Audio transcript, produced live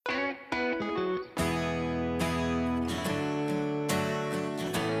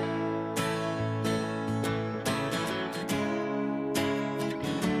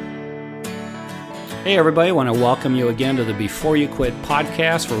Hey everybody, I want to welcome you again to the Before You Quit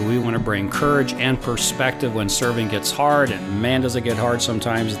podcast, where we want to bring courage and perspective when serving gets hard, and man does it get hard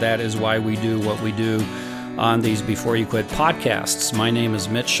sometimes. That is why we do what we do on these Before You Quit podcasts. My name is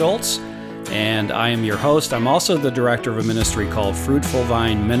Mitch Schultz, and I am your host. I'm also the director of a ministry called Fruitful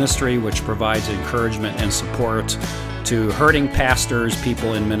Vine Ministry, which provides encouragement and support to hurting pastors,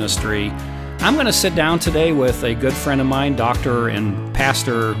 people in ministry. I'm going to sit down today with a good friend of mine, Dr. and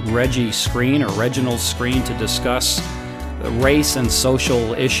Pastor Reggie Screen, or Reginald Screen, to discuss race and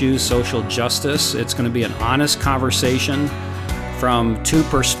social issues, social justice. It's going to be an honest conversation from two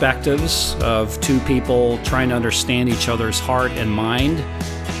perspectives of two people trying to understand each other's heart and mind.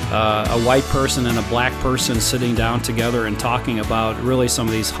 A white person and a black person sitting down together and talking about really some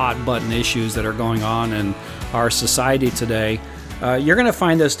of these hot button issues that are going on in our society today. You're going to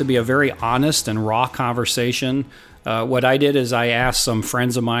find this to be a very honest and raw conversation. What I did is I asked some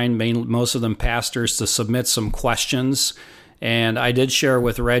friends of mine, most of them pastors, to submit some questions. And I did share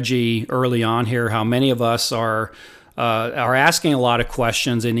with Reggie early on here how many of us are asking a lot of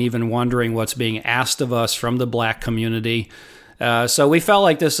questions and even wondering what's being asked of us from the black community. So we felt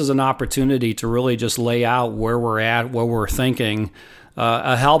like this is an opportunity to really just lay out where we're at, what we're thinking,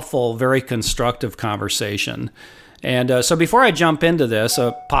 a helpful, very constructive conversation. And so before I jump into this,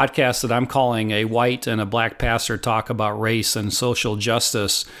 a podcast that I'm calling A White and a Black Pastor Talk About Race and Social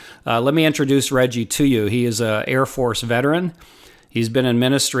Justice, let me introduce Reggie to you. He is an Air Force veteran. He's been in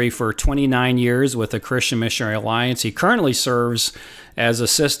ministry for 29 years with the Christian Missionary Alliance. He currently serves as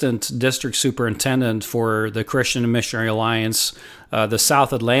Assistant District Superintendent for the Christian Missionary Alliance, the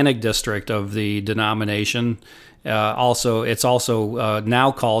South Atlantic District of the denomination. It's also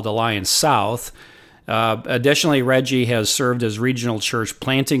now called Alliance South. Additionally, Reggie has served as Regional Church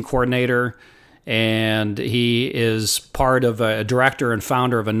Planting Coordinator, and he is part of a director and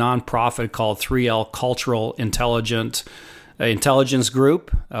founder of a nonprofit called 3L Cultural Intelligence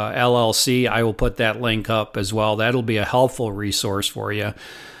Group, LLC. I will put that link up as well. That'll be a helpful resource for you.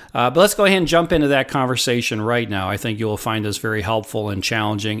 But let's go ahead and jump into that conversation right now. I think you will find this very helpful and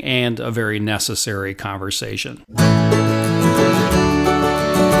challenging and a very necessary conversation.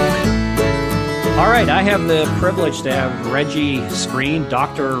 All right, I have the privilege to have Reggie Screen,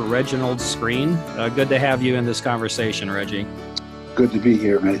 Dr. Reginald Screen. Good to have you in this conversation, Reggie. Good to be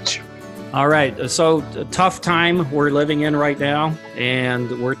here, Mitch. All right, so tough time we're living in right now, and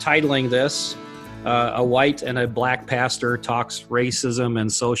we're titling this, A White and a Black Pastor Talks Racism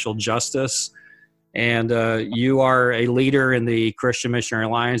and Social Justice. And you are a leader in the Christian Missionary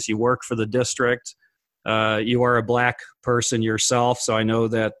Alliance. You work for the district. You are a black person yourself, so I know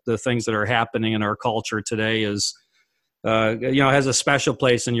that the things that are happening in our culture today is, has a special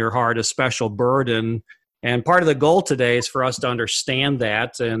place in your heart, a special burden. And part of the goal today is for us to understand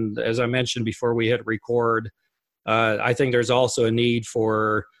that. And as I mentioned before we hit record, I think there's also a need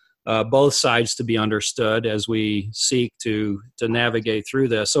for both sides to be understood as we seek to navigate through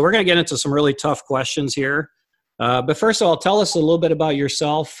this. So we're going to get into some really tough questions here. But first of all, tell us a little bit about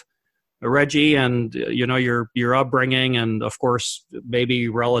yourself, Reggie, and your upbringing, and of course, maybe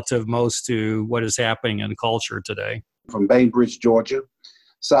relative most to what is happening in culture today. From Bainbridge, Georgia,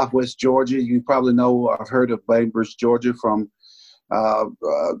 Southwest Georgia. You probably know, I've heard of Bainbridge, Georgia from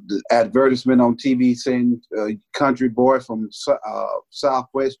the advertisement on TV saying country boy from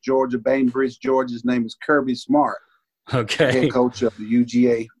Southwest Georgia, Bainbridge, Georgia. His name is Kirby Smart. Okay. Head coach of the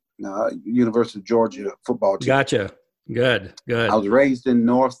UGA, University of Georgia football team. Gotcha. Good. I was raised in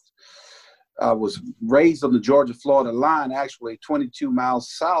I was raised on the Georgia-Florida line, actually 22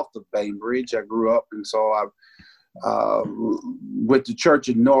 miles south of Bainbridge. I grew up, and so I went to church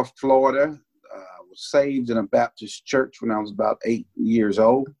in North Florida. I was saved in a Baptist church when I was about 8 years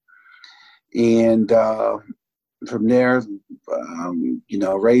old. And from there,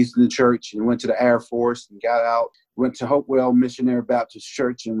 raised in the church and went to the Air Force and got out. Went to Hopewell Missionary Baptist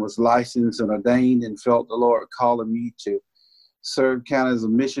Church and was licensed and ordained, and felt the Lord calling me to serve kind of as a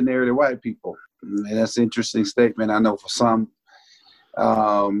missionary to white people. And that's an interesting statement, I know, for some,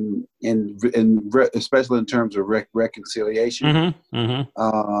 especially in terms of reconciliation, and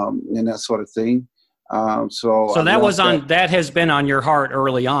that sort of thing. So that has been on your heart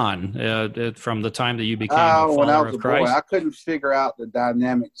early on, from the time that you became a follower when I was of Christ. Boy, I couldn't figure out the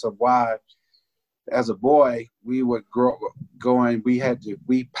dynamics of why. As a boy, we would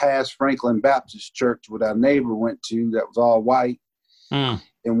we passed Franklin Baptist Church, what our neighbor went to, that was all white, and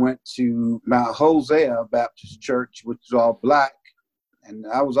went to Mount Hosea Baptist Church, which was all black. And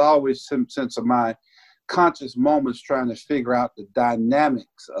I was always, since of my conscious moments, trying to figure out the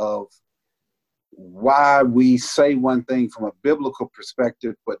dynamics of why we say one thing from a biblical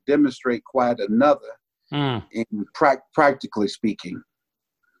perspective, but demonstrate quite another in practically speaking.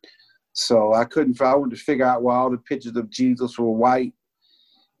 So I wanted to figure out why all the pictures of Jesus were white,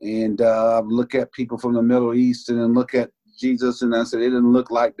 and look at people from the Middle East and then look at Jesus, and I said, it didn't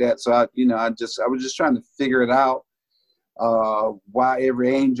look like that. So I was just trying to figure it out. Why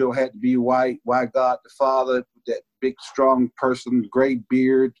every angel had to be white, why God the Father, that big strong person, great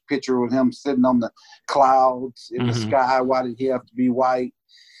beard, picture of him sitting on the clouds in the sky, why did he have to be white?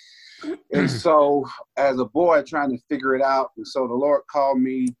 And so as a boy trying to figure it out, and so the Lord called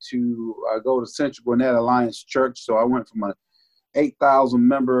me to go to Central Gwinnett Alliance Church. So I went from a 8,000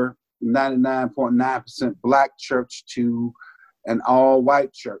 member, 99.9% black church to an all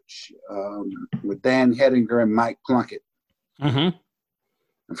white church with Dan Hedinger and Mike Plunkett. And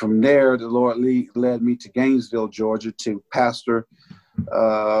from there, the Lord led me to Gainesville, Georgia, to pastor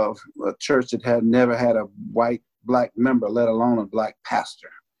a church that had never had a black member, let alone a black pastor,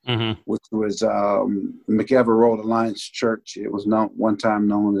 which was McEver Road Alliance Church. It was one time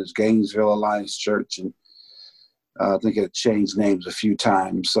known as Gainesville Alliance Church, and I think it changed names a few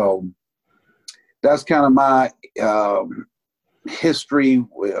times. So that's kind of my history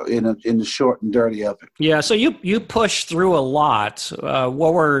in the short and dirty of it. Yeah. So you pushed through a lot.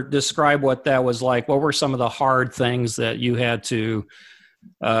 Describe what that was like. What were some of the hard things that you had to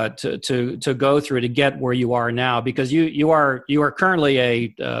go through to get where you are now? Because you are currently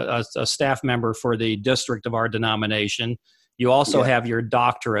a staff member for the district of our denomination. You also have your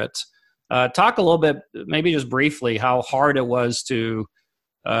doctorate. Talk a little bit, maybe just briefly, how hard it was to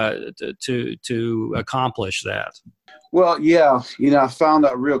accomplish that. Well, yeah, I found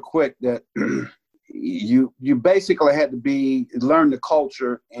out real quick that you basically had to learn the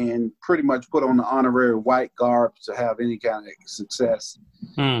culture and pretty much put on the honorary white garb to have any kind of success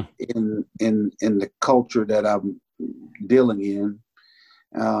in the culture that I'm dealing in.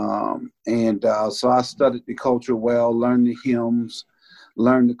 So I studied the culture well, learned the hymns,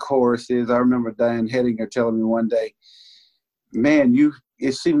 learned the choruses. I remember Dan Hedinger telling me one day, man,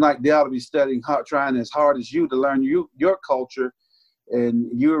 it seemed like they ought to be trying as hard as you to learn your culture,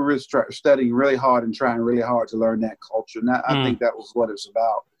 and you were really studying really hard and trying really hard to learn that culture. And I think that was what it's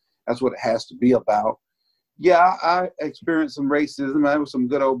about. That's what it has to be about. Yeah, I experienced some racism. There were some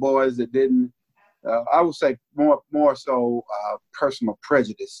good old boys that didn't. I would say more so personal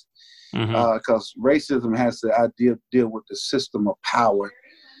prejudice, because racism has to deal with the system of power.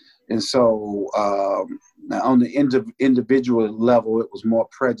 And so on the individual level, it was more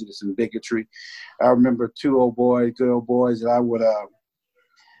prejudice and bigotry. I remember good old boys that I would,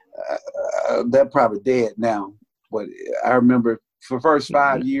 they're probably dead now, but I remember for the first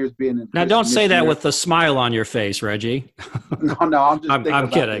 5 years being in. Now, don't say that with a smile on your face, Reggie. No, I'm just I'm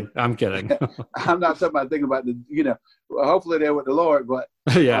kidding. I'm kidding. I'm not thinking about hopefully they're with the Lord, but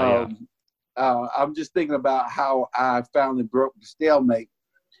I'm just thinking about how I finally broke the stalemate.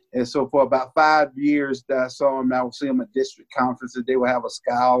 And so for about 5 years that I saw him, I would see him at district conferences. They would have a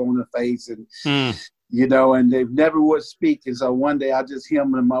scowl on their face, and and they never would speak. And so one day I just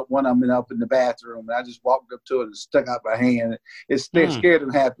hemmed them up, one of them up in the bathroom, and I just walked up to it and stuck out my hand. It scared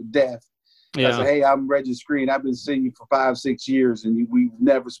them half to death. I said, hey, I'm Reggie Screen. I've been seeing you for 5-6 years, and we've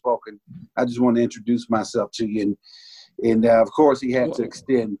never spoken. I just want to introduce myself to you. And of course, he had to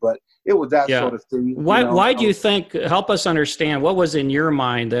extend, but it was that sort of thing. Why do you think, help us understand, what was in your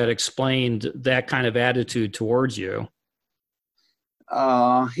mind that explained that kind of attitude towards you?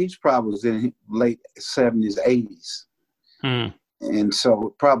 He's probably was in late 70s, 80s. And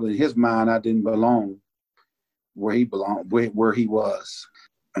so probably in his mind, I didn't belong where he belonged, where he was.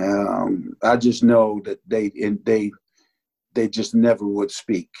 I just know that they just never would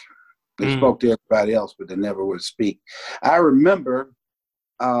speak. They spoke to everybody else, but they never would speak. I remember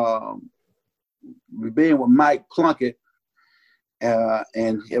being with Mike Plunkett,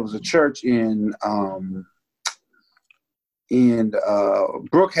 and it was a church in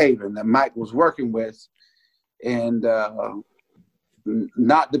Brookhaven that Mike was working with, and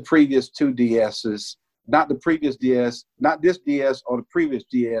not the previous two DSs, not the previous DS, not this DS or the previous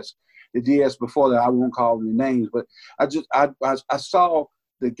DS, the DS before that. I won't call any names, but I saw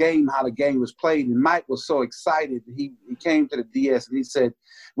how the game was played, and Mike was so excited. He came to the DS and he said,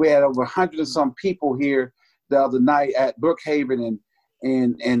 we had over 100 and some people here the other night at Brookhaven,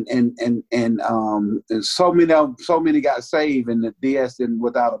 and so many got saved, and the DS didn't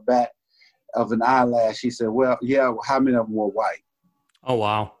without a bat of an eyelash. He said, well, yeah, how many of them were white? Oh,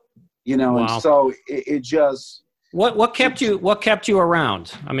 wow. Wow. And so it just. What kept you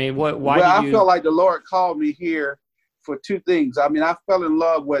around? I mean, why did you? I felt like the Lord called me here for two things. I mean, I fell in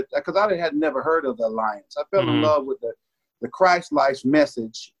love with, because I had never heard of the Alliance. I fell in love with the Christ Life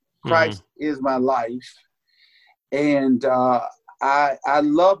message. Christ is my life. And I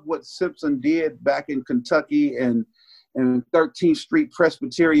love what Simpson did back in Kentucky and 13th Street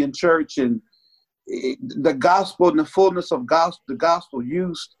Presbyterian Church, and the gospel and the fullness of the gospel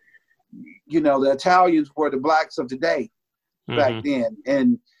used, the Italians were the blacks of today back then.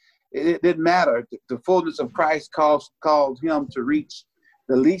 And it didn't matter. The fullness of Christ called him to reach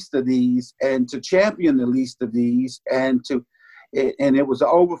the least of these and to champion the least of these, and it was the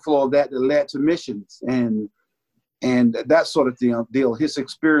overflow of that led to missions and that sort of deal, his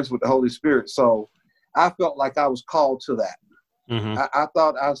experience with the Holy Spirit. So I felt like I was called to that. I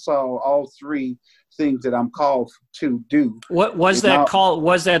thought I saw all three things that I'm called to do. What was that call?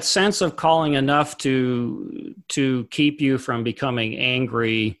 Was that sense of calling enough to keep you from becoming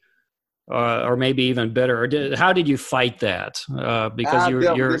angry, or maybe even bitter? Or how did you fight that? Because I've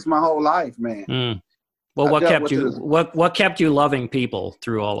dealt with this my whole life, man. Well, what kept you loving people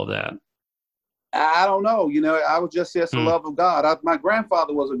through all of that? I don't know. I would just say it's the love of God. My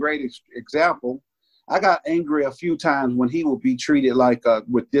grandfather was a great example. I got angry a few times when he would be treated like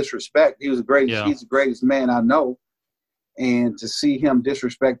with disrespect. He was the greatest. He's the greatest man I know. And to see him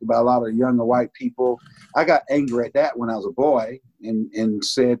disrespected by a lot of younger white people, I got angry at that when I was a boy, and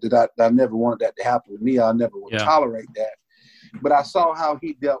said that I never wanted that to happen to me. I never would tolerate that. But I saw how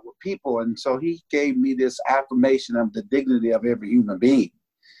he dealt with people, and so he gave me this affirmation of the dignity of every human being.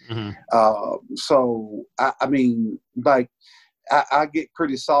 So I mean, like, I get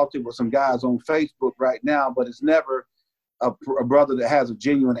pretty salty with some guys on Facebook right now, but it's never a brother that has a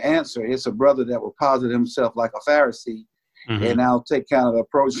genuine answer. It's a brother that will posit himself like a Pharisee, and I'll take kind of the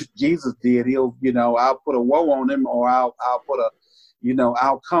approach Jesus did. He'll, I'll put a woe on him, or I'll put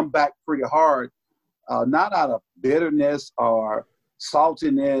I'll come back pretty hard, not out of bitterness or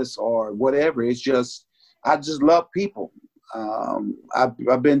saltiness or whatever. It's just, I just love people.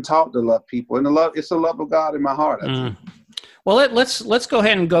 I've been taught to love people, and it's the love of God in my heart, I think. Well, let's go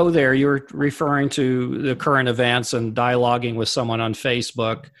ahead and go there. You were referring to the current events and dialoguing with someone on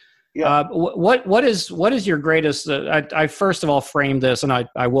Facebook. Yeah. What is your greatest? I first of all framed this, and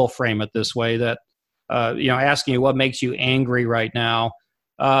I will frame it this way, that asking you what makes you angry right now.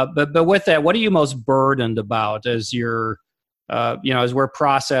 But with that, what are you most burdened about as you're as we're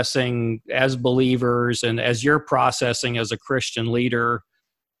processing as believers, and as you're processing as a Christian leader?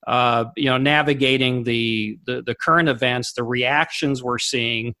 Navigating the current events, the reactions we're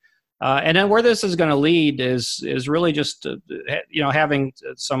seeing, and then where this is going to lead is really just having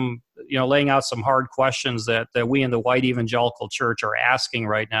some laying out some hard questions that we in the white evangelical church are asking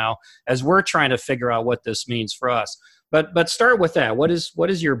right now as we're trying to figure out what this means for us. But start with that. What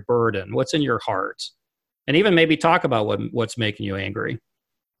is your burden? What's in your heart? And even maybe talk about what's making you angry.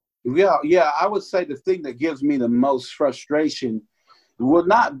 Yeah. I would say the thing that gives me the most frustration will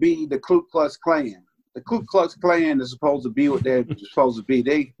not be the Ku Klux Klan. The Ku Klux Klan is supposed to be what they're supposed to be.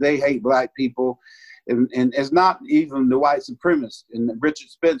 They hate black people, and it's not even the white supremacists and Richard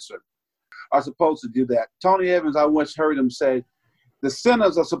Spencer are supposed to do that. Tony Evans, I once heard him say, the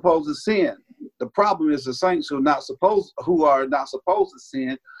sinners are supposed to sin. The problem is the saints who are not supposed to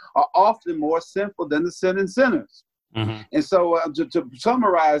sin are often more sinful than the sinning sinners. And so to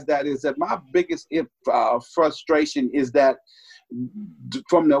summarize that is that my biggest frustration is that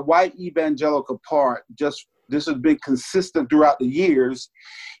from the white evangelical part, just this has been consistent throughout the years.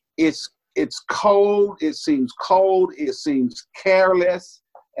 It's cold. It seems cold. It seems careless,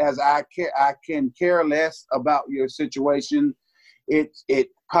 as I can care less about your situation. It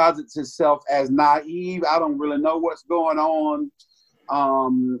posits itself as naive. I don't really know what's going on,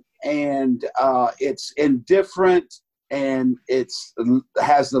 and it's indifferent, and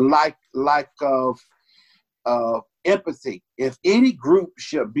has the lack of empathy. If any group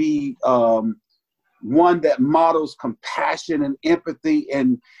should be one that models compassion and empathy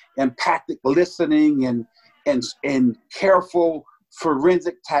and empathic listening and careful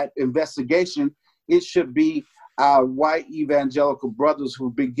forensic type investigation, it should be our white evangelical brothers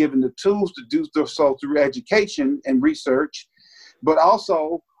who've been given the tools to do so through education and research, but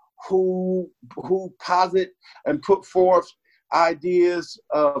also who posit and put forth ideas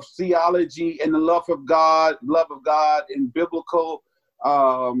of theology and the love of God and biblical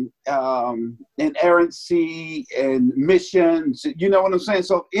inerrancy and missions. You know what I'm saying?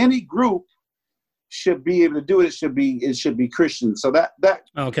 So any group should be able to do it. It should be Christian. So that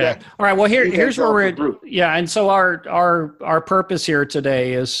okay. All right. Well, here's where we're. Yeah, and so our purpose here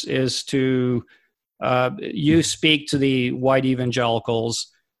today is to you speak to the white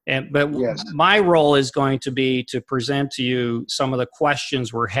evangelicals But Yes. my role is going to be to present to you some of the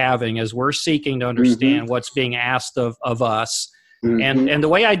questions we're having as we're seeking to understand what's being asked of us. And the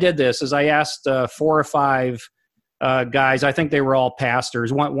way I did this is I asked 4 or 5 guys. I think they were all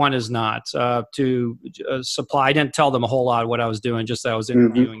pastors. One is not, to supply. I didn't tell them a whole lot of what I was doing, just that I was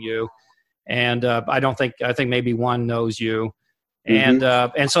interviewing you. And I think maybe one knows you. And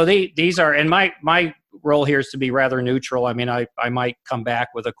so these are, and my role here is to be rather neutral. I mean, I might come back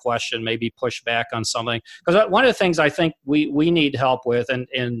with a question, maybe push back on something. Because one of the things I think we need help with,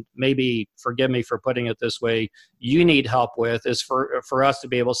 and maybe, forgive me for putting it this way, you need help with, is for us to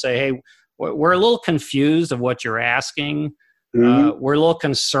be able to say, hey, we're a little confused of what you're asking. We're a little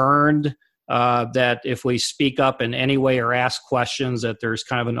concerned that if we speak up in any way or ask questions, that there's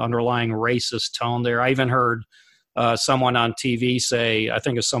kind of an underlying racist tone there. I even heard someone on TV say, I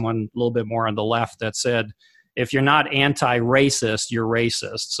think it's someone a little bit more on the left, that said, if you're not anti-racist, you're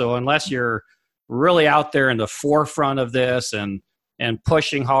racist. So unless you're really out there in the forefront of this and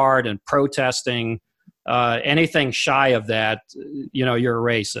pushing hard and protesting, anything shy of that, you're a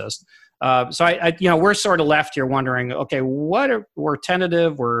racist. So I we're sort of left here wondering, okay, we're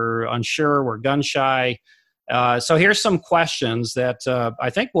tentative, we're unsure, we're gun shy. So here's some questions that I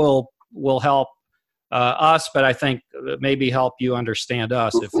think will help us, but I think maybe help you understand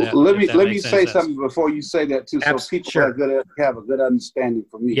us. Let me say something before you say that too, so people have a good understanding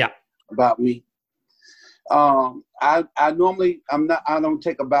from me about me. I don't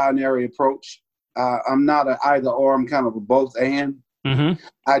take a binary approach. I'm not an either or. I'm kind of a both and.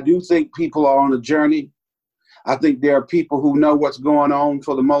 I do think people are on a journey. I think there are people who know what's going on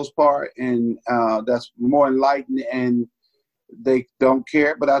for the most part, and that's more enlightened, and they don't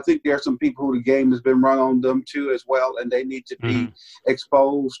care. But I think there are some people who the game has been run on them too as well, and they need to be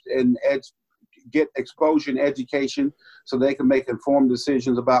exposed and get exposure and education so they can make informed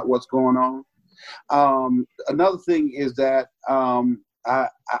decisions about what's going on. Another thing is that I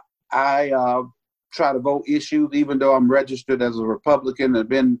try to vote issues, even though I'm registered as a Republican. I've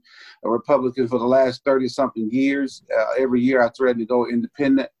been a Republican for the last 30-something years. Every year I threaten to go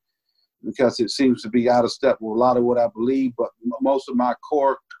independent because it seems to be out of step with a lot of what I believe, but most of my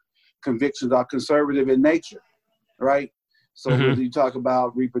core convictions are conservative in nature, right? So whether you talk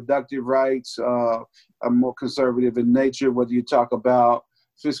about reproductive rights, I'm more conservative in nature. Whether you talk about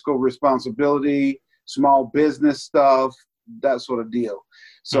fiscal responsibility, small business stuff, that sort of deal.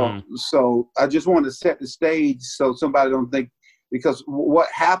 So I just want to set the stage so somebody don't think, because what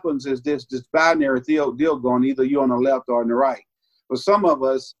happens is this binary deal going, either you're on the left or on the right. But some of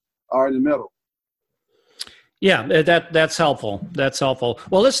us are in the middle. Yeah, that's helpful. That's helpful.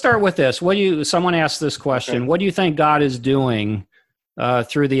 Well, let's start with this. Someone asked this question. Okay. What do you think God is doing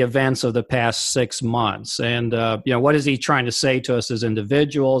through the events of the past 6 months? And, what is he trying to say to us as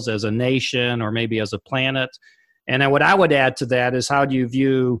individuals, as a nation, or maybe as a planet? And then what I would add to that is, how do you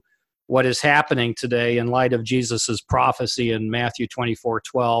view what is happening today in light of Jesus's prophecy in Matthew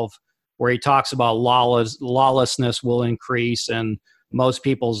 24:12, where he talks about lawlessness will increase and most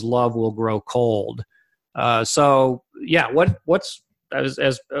people's love will grow cold? What's who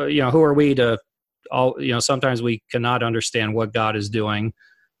are we to sometimes we cannot understand what God is doing,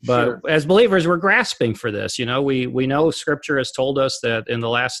 but as believers, we're grasping for this. We know Scripture has told us that in the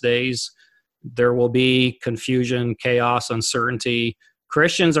last days there will be confusion, chaos, uncertainty.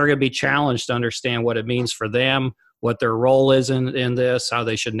 Christians are going to be challenged to understand what it means for them, what their role is in this, how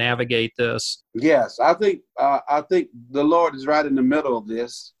they should navigate this. Yes, I think the Lord is right in the middle of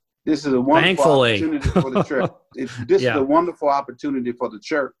this. This is a wonderful opportunity for the church. This is a wonderful opportunity for the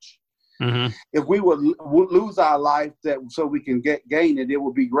church. If we would lose our life so we can gain it, it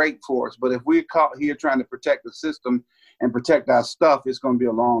would be great for us. But if we're caught here trying to protect the system and protect our stuff, it's going to be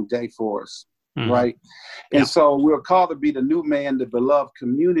a long day for us, right? And so we're called to be the new man, the beloved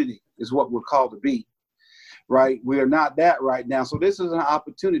community is what we're called to be, right? We are not that right now. So this is an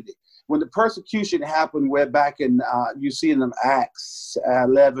opportunity. When the persecution happened, we're back in, you see in them Acts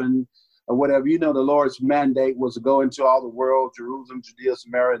 11 or whatever, the Lord's mandate was to go into all the world, Jerusalem, Judea,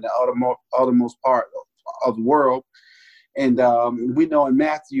 Samaria, and the outermost part of the world. And we know in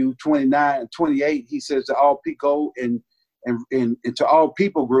Matthew 29:28, he says to all people and to all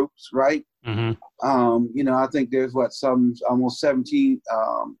people groups, right? I think there's almost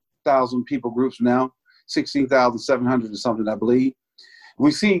 17,000 people groups now, 16,700 or something, I believe.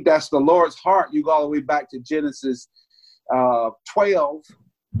 We see that's the Lord's heart. You go all the way back to Genesis 12,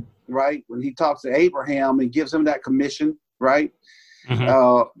 right? When he talks to Abraham and gives him that commission, right?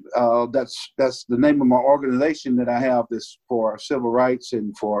 Mm-hmm. That's the name of my organization that I have, this for civil rights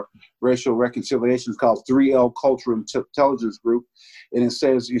and for racial reconciliation. It's called 3L Cultural Intelligence Group. And it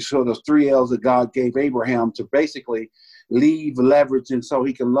says, you show those 3 L's that God gave Abraham to basically leave leverage, and so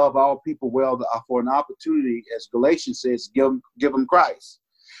he can love all people well for an opportunity, as Galatians says, give them Christ.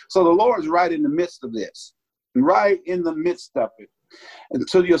 So the Lord is right in the midst of this, right in the midst of it. And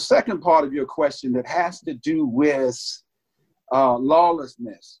so your second part of your question that has to do with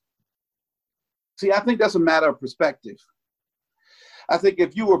lawlessness. See, I think that's a matter of perspective. I think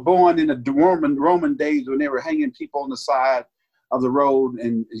if you were born in the Roman days when they were hanging people on the side of the road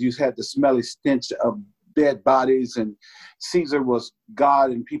and you had the smelly stench of dead bodies and Caesar was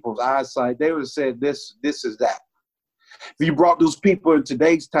God in people's eyesight, they would have said this is that. If you brought those people in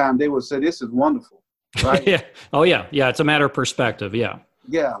today's time, they would say this is wonderful, right? Yeah. Oh yeah. Yeah. It's a matter of perspective. Yeah.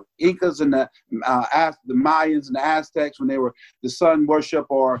 Yeah. Incas and the Mayans and the Aztecs, when they were the sun worship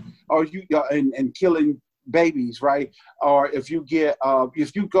or killing babies, right? Or if you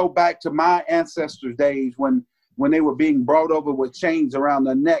go back to my ancestors' days when they were being brought over with chains around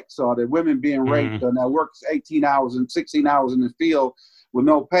their necks, or the women being raped, and they worked 18 hours and 16 hours in the field with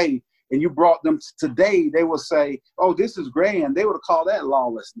no pay, and you brought them today, they will say, oh, this is grand. They would have called that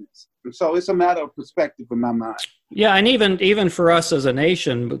lawlessness. And so it's a matter of perspective in my mind. Yeah, and even for us as a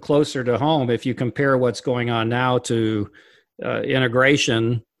nation, but closer to home, if you compare what's going on now to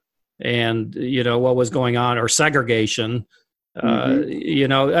integration and, what was going on, or segregation, I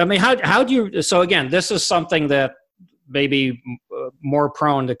mean, how do you, so again, this is something that maybe more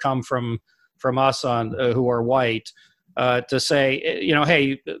prone to come from us on who are white, to say,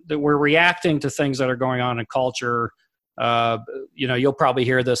 hey, we're reacting to things that are going on in culture. You'll probably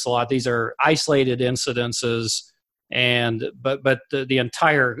hear this a lot. These are isolated incidences, but the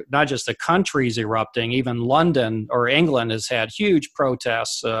entire, not just the country's erupting, even London or England has had huge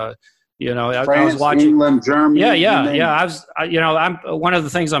protests. France, I was watching England, Germany. Yeah. I'm one of the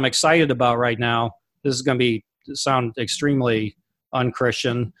things I'm excited about right now. This is going to sound extremely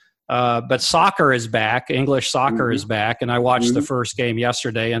unchristian, but soccer is back. English soccer is back, and I watched the first game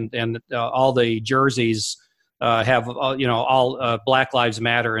yesterday, and all the jerseys have all Black Lives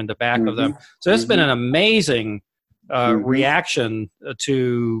Matter in the back of them. So it's been an amazing reaction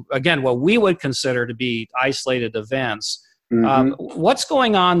to, again, what we would consider to be isolated events. What's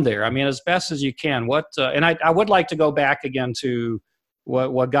going on there? I mean, as best as you can, and I would like to go back again to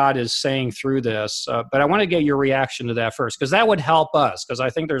what God is saying through this, but I want to get your reaction to that first, because that would help us, because I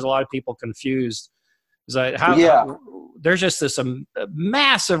think there's a lot of people confused. There's just this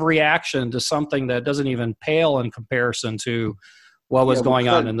massive reaction to something that doesn't even pale in comparison to what was going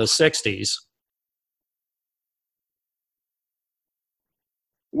on in the 60s.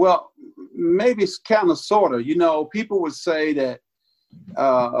 Well, maybe it's kind of sort of, people would say that,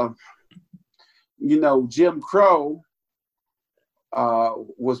 Jim Crow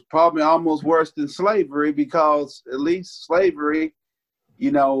was probably almost worse than slavery, because at least slavery,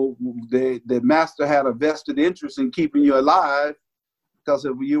 the master had a vested interest in keeping you alive because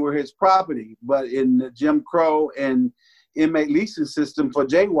you were his property. But in the Jim Crow and inmate leasing system for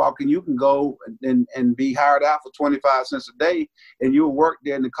jaywalking, you can go and be hired out for 25 cents a day, and you'll work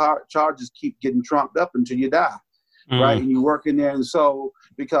there, and the charges keep getting trumped up until you die, right? And you work in there, and so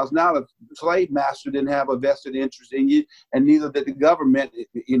because now the slave master didn't have a vested interest in you, and neither did the government,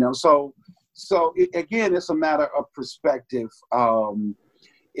 So again, it's a matter of perspective.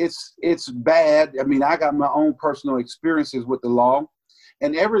 It's bad. I mean, I got my own personal experiences with the law,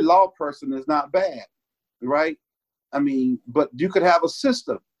 and every law person is not bad, right? I mean, but you could have a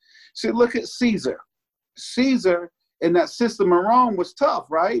system. See, look at Caesar. Caesar in that system in Rome was tough,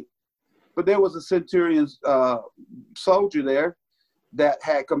 right? But there was a centurion soldier there that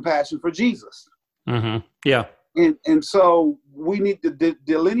had compassion for Jesus. Yeah. And so we need to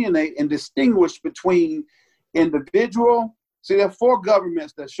delineate and distinguish between individual. See, there are 4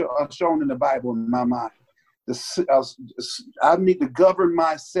 governments that are shown in the Bible in my mind. I need to govern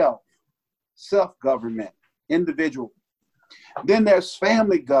myself, self-government. Individual. Then there's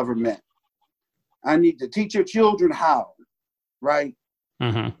family government. I need to teach your children how, right?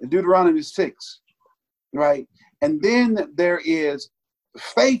 Deuteronomy 6, right? And then there is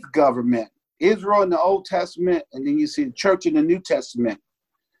faith government, Israel in the Old Testament, and then you see the church in the New Testament.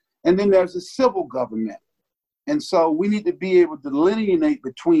 And then there's the civil government. And so we need to be able to delineate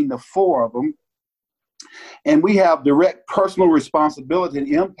between the 4 of them. And we have direct personal responsibility and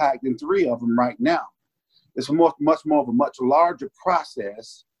impact in 3 of them right now. It's much more of a much larger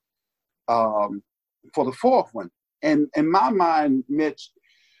process for the 4th one. And in my mind, Mitch,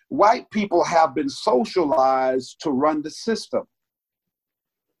 white people have been socialized to run the system.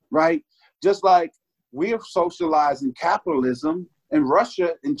 right? Just like we're socializing capitalism, in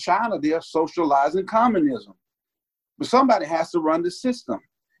Russia and China, they're socializing communism. But somebody has to run the system.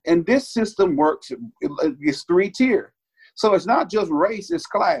 And this system works, it's 3-tier. So it's not just race, it's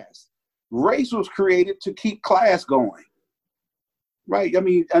class. Race was created to keep class going, right? I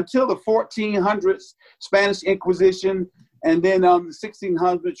mean, until the 1400s, Spanish Inquisition, and then the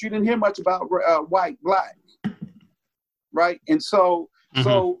 1600s, you didn't hear much about white, black, right? And so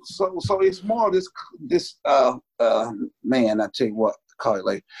it's more of this man, I tell you what, call it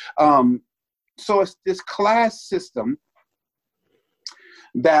later. So it's this class system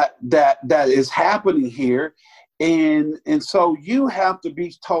that is happening here. And so you have to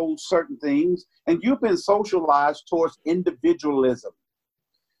be told certain things, and you've been socialized towards individualism.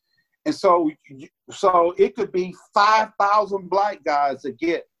 And so it could be 5,000 black guys that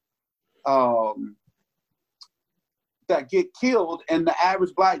get killed, and the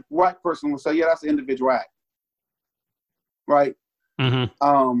average white person will say, yeah, that's an individual act, right?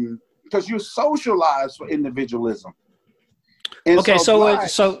 Mm-hmm. Because you're socialized for individualism. And okay, go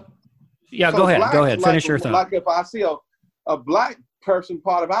ahead. Finish your thought. Like if I see a black person,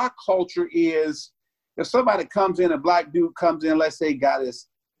 part of our culture is if somebody comes in, a black dude comes in, let's say got his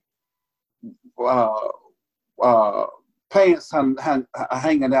pants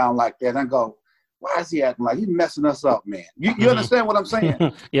hanging down like that, and I go, why is he acting like he's messing us up, man? You understand what I'm saying?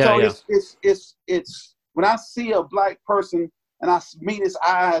 It's when I see a black person and I meet his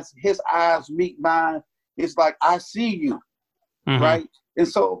eyes meet mine, it's like I see you, right? And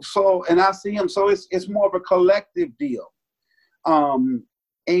so and I see him, so it's more of a collective deal.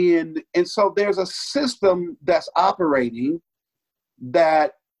 And so there's a system that's operating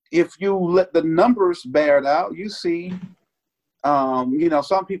that if you let the numbers bear it out, you see,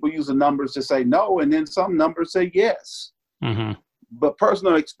 some people use the numbers to say no, and then some numbers say yes. Mm-hmm. But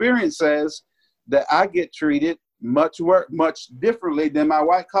personal experience says that I get treated much differently than my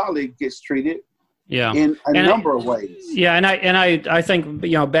white colleague gets treated. Yeah, in a number of ways. Yeah, and I think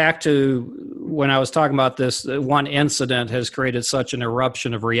back to when I was talking about this, one incident has created such an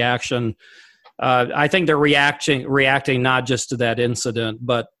eruption of reaction. I think they're reacting not just to that incident,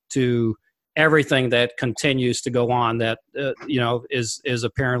 but to everything that continues to go on that is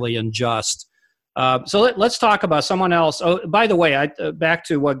apparently unjust. So let's talk about someone else. Oh, by the way, back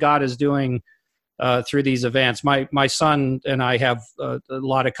to what God is doing through these events. My son and I have a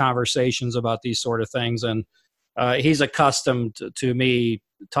lot of conversations about these sort of things, and he's accustomed to me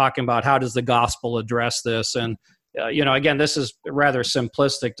talking about how does the gospel address this. And again, this is rather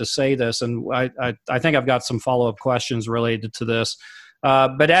simplistic to say this, and I think I've got some follow-up questions related to this.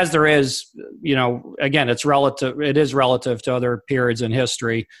 But as there is, again, it's relative. It is relative to other periods in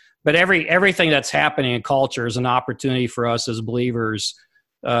history. But everything that's happening in culture is an opportunity for us as believers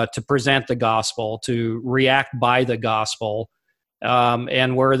to present the gospel, to react by the gospel,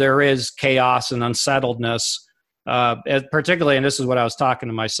 and where there is chaos and unsettledness, particularly, and this is what I was talking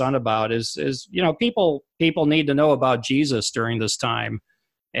to my son about, is people need to know about Jesus during this time,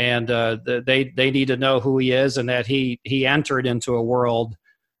 and they need to know who he is, and that he entered into a world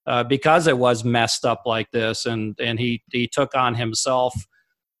because it was messed up like this, and he took on himself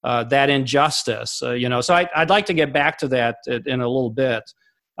that injustice. So I'd like to get back to that in a little bit.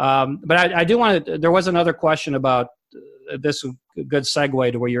 But I do want to, there was another question about this, good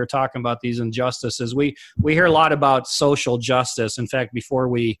segue to where you're talking about these injustices. We hear a lot about social justice. In fact, before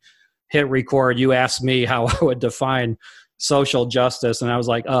we hit record, you asked me how I would define social justice, and I was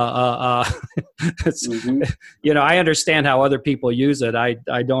like, It's, I understand how other people use it. I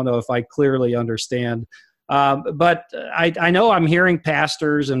don't know if I clearly understand. But I know I'm hearing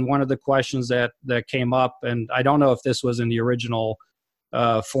pastors, and one of the questions that came up, and I don't know if this was in the original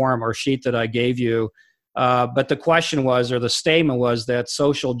form or sheet that I gave you, but the question was, or the statement was, that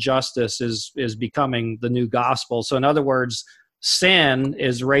social justice is becoming the new gospel. So in other words, sin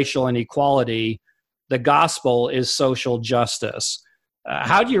is racial inequality. The gospel is social justice.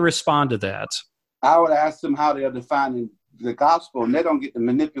 How do you respond to that? I would ask them how they are defining the gospel, and they don't get to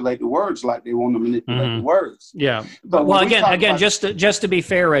manipulate the words like they want to manipulate the words. Yeah. But again, just to be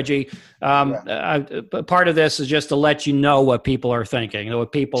fair, Reggie, part of this is just to let you know what people are thinking,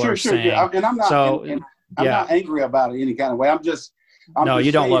 what people are saying. Yeah. And I'm not, I'm not angry about it any kind of way. I'm just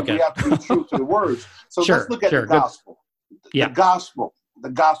you don't look at it. We have to be true to the words. So let's look at the gospel. The gospel.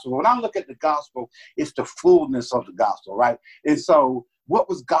 When I look at the gospel, it's the fullness of the gospel, right? And so what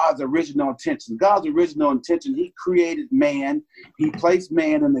was God's original intention? God's original intention, he created man. He placed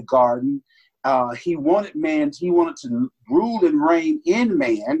man in the garden. He wanted to rule and reign in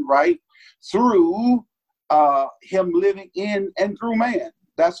man, right? Through him living in and through man.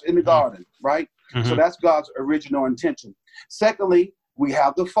 That's in the garden, right? So that's God's original intention. Secondly, we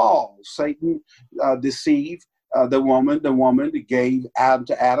have the fall. Satan deceived the woman that gave Adam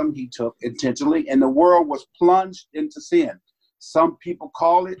to Adam, he took intentionally, and the world was plunged into sin. Some people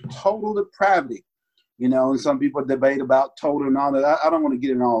call it total depravity, and some people debate about total and all that. I don't want to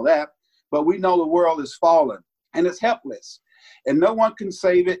get into all that, but we know the world is fallen and it's helpless, and no one can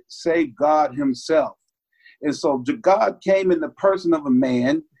save it save God himself. And so God came in the person of a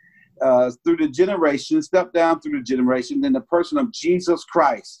man through the generation, stepped down through the generation in the person of Jesus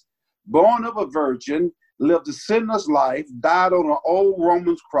Christ, born of a virgin, lived a sinless life, died on an old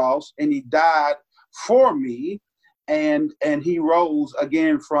Roman's cross, and he died for me, and he rose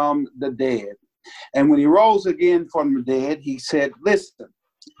again from the dead. And when he rose again from the dead, he said, listen,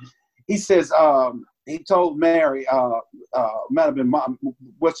 he says, he told Mary, might have been mom,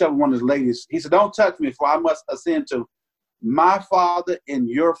 whichever one of the ladies, he said, don't touch me, for I must ascend to my Father and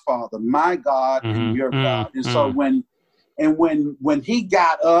your Father, my God and your God. And so when he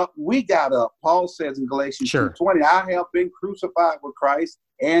got up, we got up. Paul says in Galatians 2:20, I have been crucified with Christ,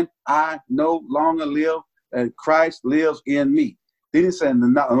 and I no longer live, and Christ lives in me. Then he said, in the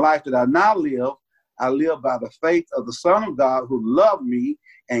life that I now live, I live by the faith of the Son of God who loved me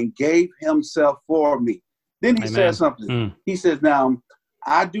and gave himself for me. Then he says something. He says, now,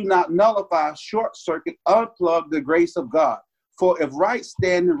 I do not nullify, short circuit, unplug the grace of God. For if right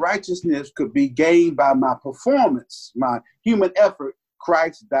standing righteousness could be gained by my performance, my human effort,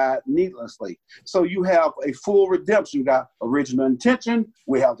 Christ died needlessly. So you have a full redemption. You got original intention.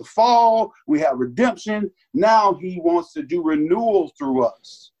 We have the fall. We have redemption. Now he wants to do renewal through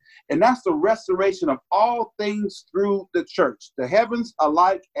us. And that's the restoration of all things through the church. The heavens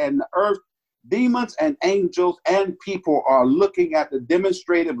alike and the earth, demons and angels and people are looking at the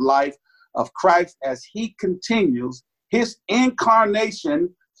demonstrative life of Christ as he continues his incarnation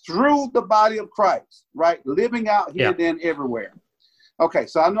through the body of Christ, right? Living out here, then everywhere. Okay,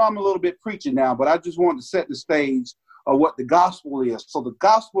 so I know I'm a little bit preaching now, but I just want to set the stage of what the gospel is. So the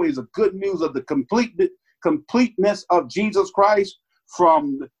gospel is a good news of the completeness of Jesus Christ,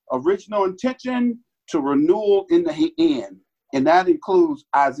 from original intention to renewal in the end. And that includes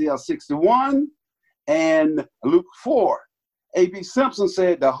Isaiah 61 and Luke 4. A.B. Simpson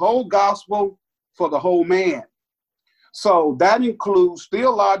said the whole gospel for the whole man. So that includes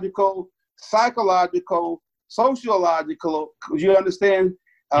theological, psychological, sociological, you understand,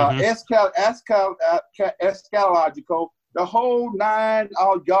 eschatological, the whole 9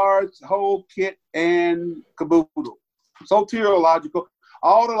 yards, whole kit and caboodle. Soteriological,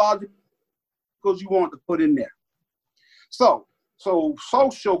 all the logicals you want to put in there. So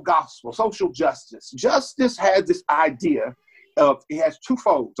social gospel, social justice. Justice has this idea of, it has two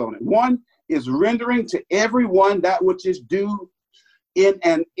folds on it. One is rendering to everyone that which is due in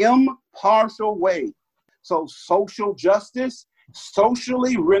an impartial way. So social justice,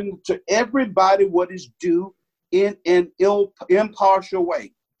 socially render to everybody what is due in an impartial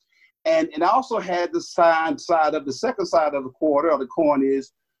way. And it also had the side of the second side of the quarter of the coin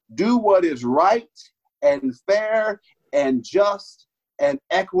is do what is right and fair and just and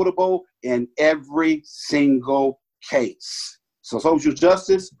equitable in every single case. So social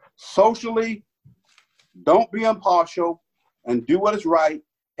justice, socially, don't be impartial and do what is right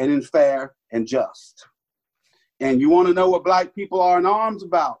and in fair and just. And you want to know what Black people are in arms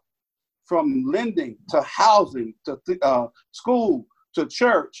about, from lending to housing to school to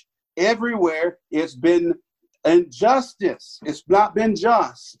church, everywhere it's been injustice. It's not been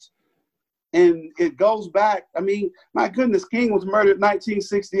just. And it goes back, I mean, my goodness, King was murdered in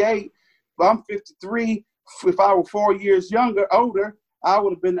 1968. I'm 53. If I were 4 years older, I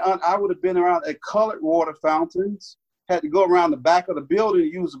would have been around at colored water fountains, had to go around the back of the building to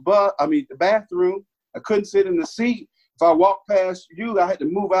use the bathroom. I couldn't sit in the seat. If I walked past you, I had to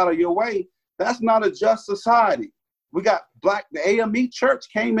move out of your way. That's not a just society. We got the AME church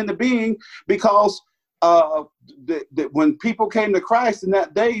came into being because when people came to Christ in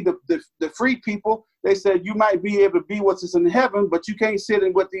that day, the free people, they said, you might be able to be what's in heaven, but you can't sit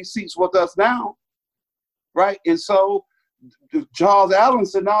in with these seats with us now. Right? And so Charles Allen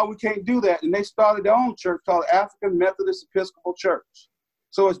said, no, we can't do that. And they started their own church called African Methodist Episcopal Church.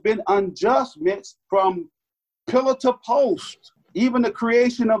 So it's been unjust mixed from pillar to post, even the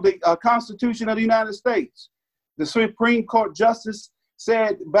creation of the Constitution of the United States. The Supreme Court Justice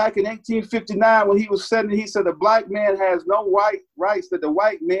said back in 1859 when he was sitting, he said the Black man has no rights that the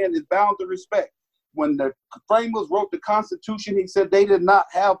white man is bound to respect. When the framers wrote the Constitution, he said they did not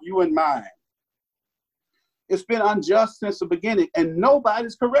have you in mind. It's been unjust since the beginning, and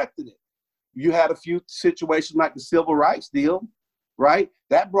nobody's corrected it. You had a few situations like the Civil Rights deal, right?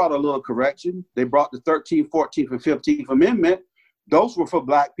 That brought a little correction. They brought the 13th, 14th, and 15th Amendment. Those were for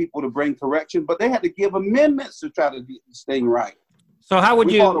black people to bring correction, but they had to give amendments to try to get this thing right. So how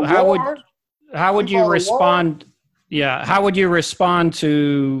would you respond? Yeah, how would you respond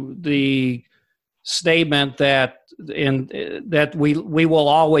to the statement that we will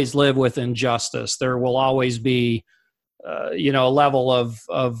always live with injustice? There will always be a level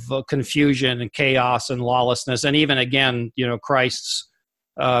of confusion and chaos and lawlessness, and even again, Christ's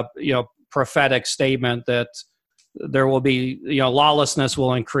prophetic statement that there will be lawlessness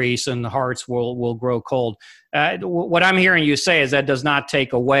will increase and the hearts will grow cold. What I'm hearing you say is that does not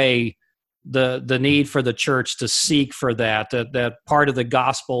take away the need for the church to seek for that part of the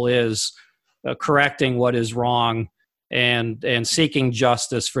gospel is correcting what is wrong and seeking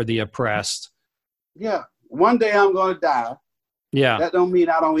justice for the oppressed. Yeah. One day I'm going to die. Yeah. That don't mean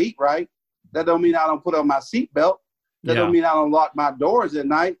I don't eat right. That don't mean I don't put on my seatbelt. That don't mean I don't lock my doors at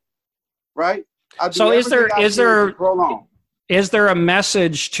night. Right? So is there a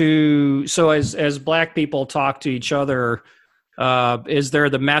message as black people talk to each other, is there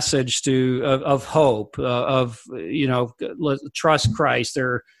the message of hope, trust Christ?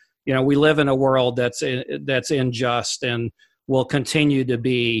 We live in a world that's unjust and will continue to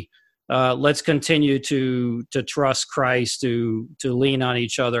be. Let's continue to trust Christ, to lean on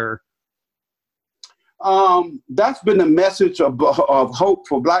each other. That's been the message of hope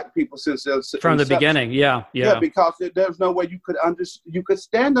for black people since from the beginning. Yeah, because there's no way you could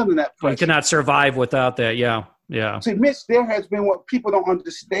stand under that pressure. You cannot survive without that. Yeah. See, Mitch, there has been what people don't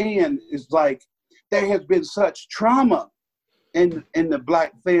understand is like there has been such trauma in the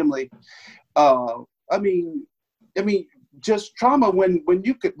black family. I mean, just trauma when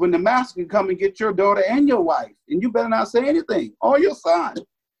the master can come and get your daughter and your wife, and you better not say anything, or your son,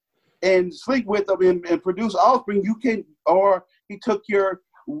 and sleep with them and produce offspring. Or he took your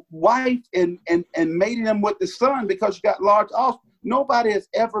wife and mated them with the son because you got large offspring. Nobody has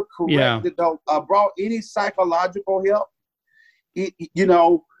ever corrected brought any psychological help.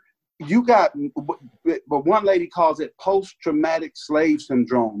 You got, but one lady calls it post-traumatic slave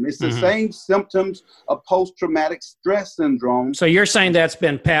syndrome. It's the same symptoms of post-traumatic stress syndrome. So you're saying that's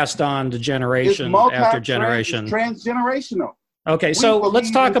been passed on to generation after generation. It's transgenerational. Okay, so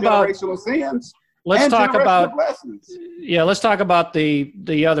let's talk about generational sins. Let's talk about blessings. Yeah, let's talk about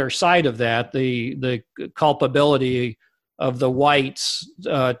the other side of that, the culpability of the whites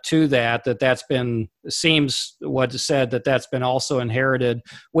to that's been, seems what is said, that's been also inherited.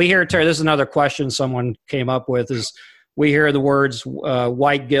 We hear, Terry, this is another question someone came up with, is we hear the words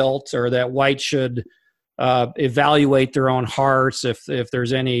white guilt, or that whites should evaluate their own hearts if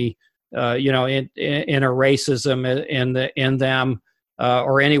there's any inner racism in them,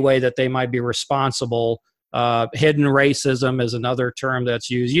 or any way that they might be responsible. Hidden racism is another term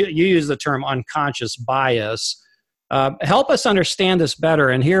that's used. You use the term unconscious bias. Help us understand this better.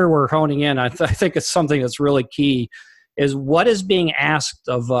 And here we're honing in. I think it's something that's really key, is what is being asked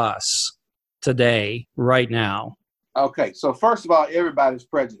of us today, right now. Okay, so first of all, everybody's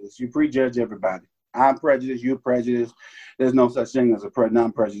prejudiced. You prejudge everybody. I'm prejudiced, you're prejudiced. There's no such thing as a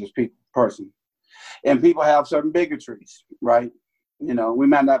non-prejudiced person. And people have certain bigotries, right? We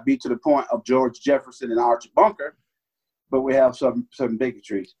might not be to the point of George Jefferson and Archie Bunker, but we have certain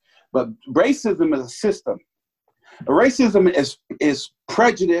bigotries. But racism is a system. Racism is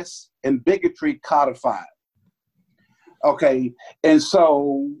prejudice and bigotry codified. Okay, and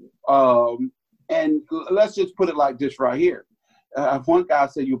so, and let's just put it like this right here. One guy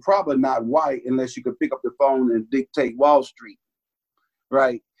said, you're probably not white unless you could pick up the phone and dictate Wall Street,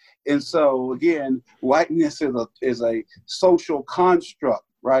 right? And so, again, whiteness is a social construct,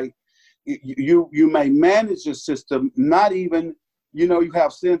 right? You may manage a system, not even, you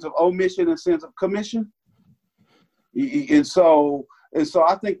have sins of omission and sins of commission. And so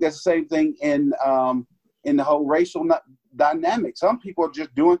I think that's the same thing in the whole racial dynamic. Some people are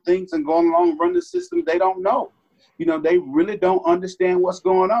just doing things and going along and running the system they don't know. They really don't understand what's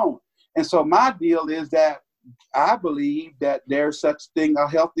going on. And so my deal is that I believe that there's such thing a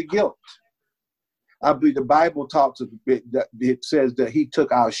healthy guilt. I believe the Bible talks a bit, that it says that he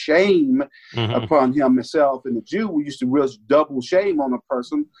took our shame upon himself. And the Jew, we used to really double shame on a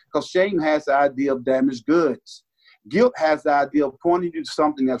person, because shame has the idea of damaged goods. Guilt has the idea of pointing you to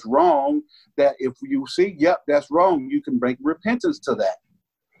something that's wrong, that if you see, yep, that's wrong, you can bring repentance to that.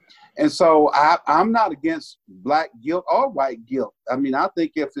 And so I'm not against black guilt or white guilt. I mean, I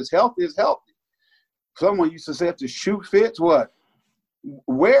think if it's healthy, it's healthy. Someone used to say, if the shoe fits, what?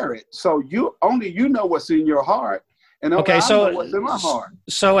 Wear it. So you know what's in your heart. And only I know what's in my heart.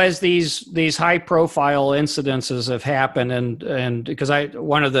 So as these high profile incidences have happened, and because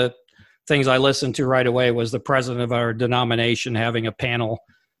one of the things I listened to right away was the president of our denomination having a panel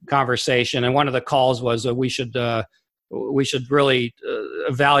conversation, and one of the calls was that we should really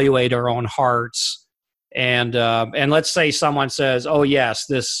evaluate our own hearts, and let's say someone says, oh yes,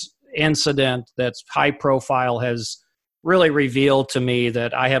 this incident that's high profile has really revealed to me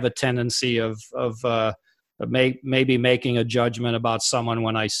that I have a tendency of maybe making a judgment about someone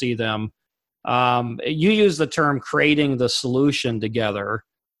when I see them. You use the term creating the solution together.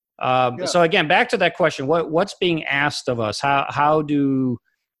 So again, back to that question, what's being asked of us? How do,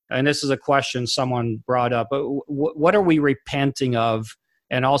 and this is a question someone brought up, but what are we repenting of?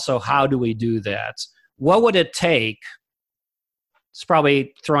 And also, how do we do that? What would it take? It's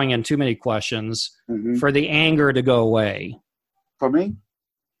probably throwing in too many questions, for the anger to go away. For me?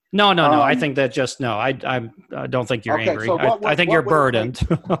 No. I think that I don't think you're angry. So I think you're burdened.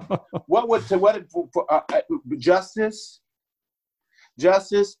 Justice,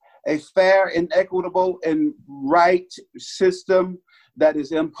 a fair and equitable and right system that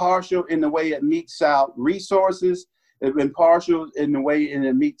is impartial in the way it meets out resources, impartial in the way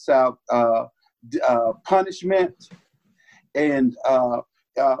it meets out punishment, and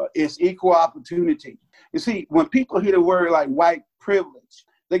it's equal opportunity. You see, when people hear the word like white privilege,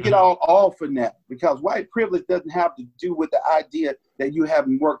 they get all off in that, because white privilege doesn't have to do with the idea that you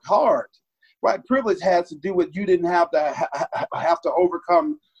haven't worked hard. White privilege has to do with you didn't have to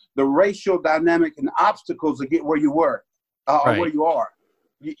overcome the racial dynamic and obstacles to get where you were or where you are.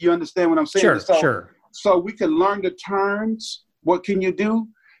 You understand what I'm saying? Sure. So we can learn the terms. What can you do?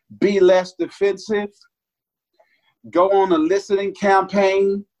 Be less defensive. Go on a listening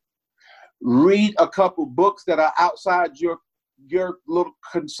campaign. Read a couple books that are outside your little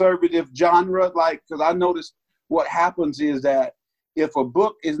conservative genre. Like, because I noticed what happens is that if a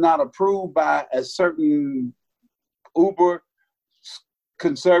book is not approved by a certain uber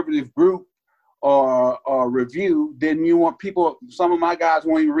conservative group or review, then you want people, some of my guys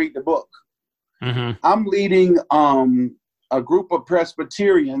won't even read the book. I'm leading a group of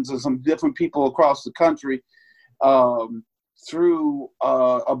Presbyterians and some different people across the country through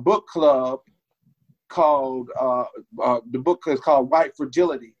a book club called, the book is called White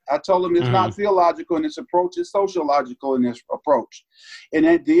Fragility. I told them it's not theological in its approach, it's sociological in its approach. And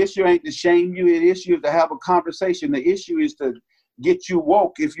the issue ain't to shame you, the issue is to have a conversation. The issue is to get you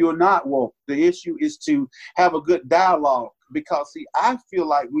woke if you're not woke. The issue is to have a good dialogue, because see, I feel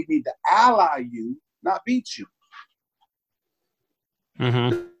like we need to ally you, not beat you.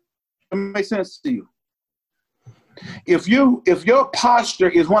 It makes sense to you. If your posture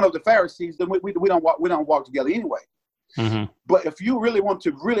is one of the Pharisees, then we don't walk together anyway. But if you really want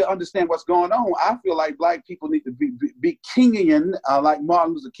to really understand what's going on, I feel like black people need to be Kingian, like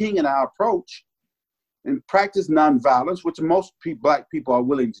Martin Luther King in our approach, and practice nonviolence, which most black people are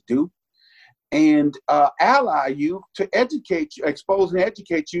willing to do, and ally you to educate you, expose and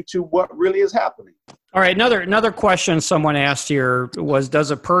educate you to what really is happening. All right, another question someone asked here was,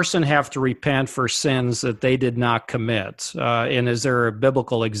 does a person have to repent for sins that they did not commit? And is there a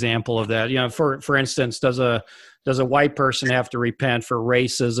biblical example of that? You know, for instance, does a white person have to repent for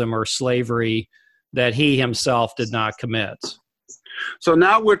racism or slavery that he himself did not commit? So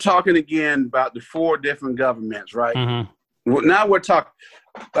now we're talking again about the 4 different governments, right? Now we're talking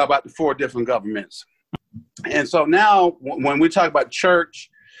about the 4 different governments. And so now when we talk about church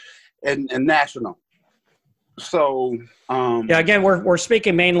and national, so again, we're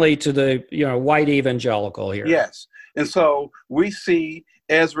speaking mainly to the white evangelical here. Yes. And so we see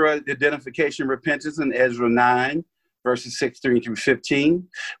Ezra identification repentance in Ezra 9 verses 16 through 15.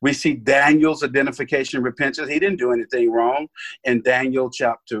 We see Daniel's identification repentance. He didn't do anything wrong. In Daniel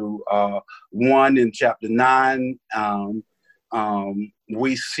chapter 1 and chapter 9,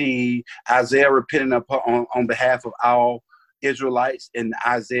 we see Isaiah repenting on behalf of all Israelites in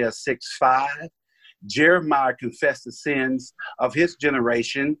Isaiah 6:5. Jeremiah confessed the sins of his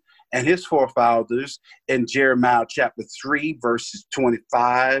generation and his forefathers in Jeremiah chapter 3, verses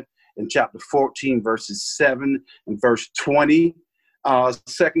 25, and chapter 14, verses 7 and verse 20.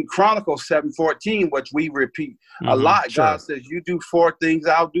 2 Chronicles 7:14, which we repeat a lot. Sure. God says, you do 4 things,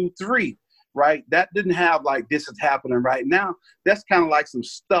 I'll do 3. Right? That didn't have like this is happening right now. That's kind of like some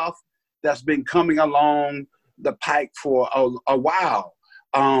stuff that's been coming along the pike for a while.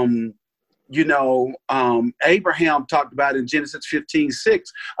 Abraham talked about in Genesis 15:6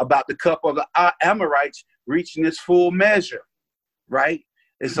 about the cup of the Amorites reaching its full measure, right?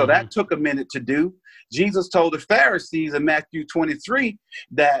 And so that took a minute to do. Jesus told the Pharisees in Matthew 23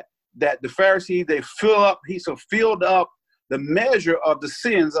 that that the Pharisees, filled up the measure of the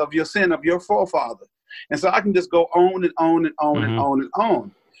sins of your forefather. And so I can just go on and on and on and on and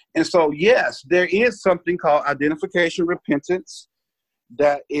on. And so, yes, there is something called identification repentance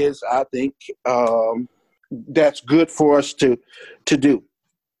that is, I think, that's good for us to do.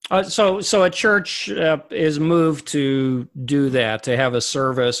 So a church is moved to do that, to have a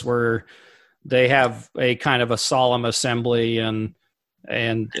service where they have a kind of a solemn assembly and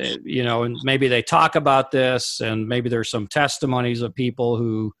maybe they talk about this, and maybe there's some testimonies of people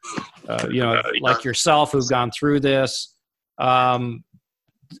who, like yourself, who've gone through this. And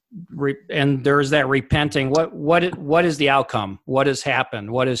there's that repenting. What is the outcome? What has happened?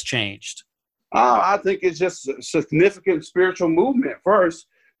 What has changed? I think it's just a significant spiritual movement first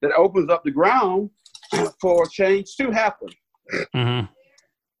that opens up the ground for change to happen.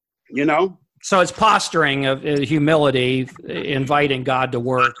 Mm-hmm. So it's posturing of humility, inviting God to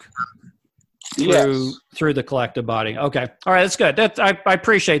work through the collective body. Okay, all right, that's good. I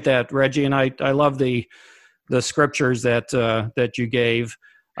appreciate that, Reggie, and I love the scriptures that you gave.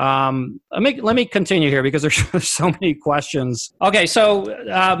 Let me continue here because there's so many questions. Okay, so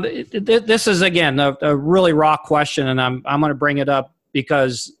this is again a really raw question, and I'm going to bring it up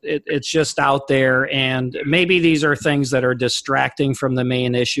because it's just out there, and maybe these are things that are distracting from the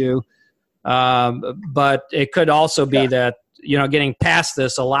main issue. But it could also be that, getting past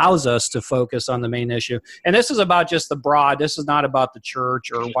this allows us to focus on the main issue. And this is about just this is not about the church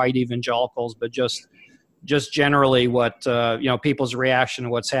or white evangelicals, but just generally what, people's reaction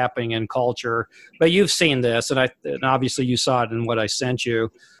to what's happening in culture. But you've seen this, and obviously you saw it in what I sent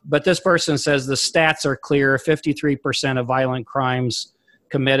you. But this person says the stats are clear. 53% of violent crimes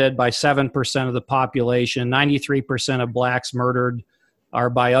committed by 7% of the population, 93% of blacks murdered are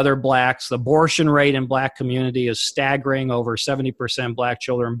by other blacks. The abortion rate in black community is staggering, over 70% black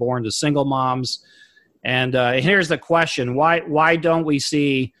children born to single moms. And here's the question: why don't we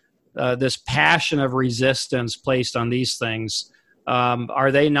see this passion of resistance placed on these things?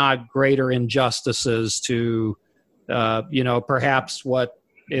 Are they not greater injustices to, perhaps what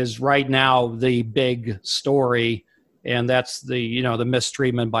is right now the big story, and that's the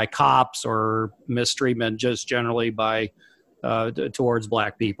mistreatment by cops or mistreatment just generally by towards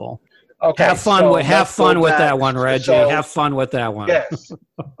black people? Okay, have fun with that one, Reggie. Have fun with that one. Yes.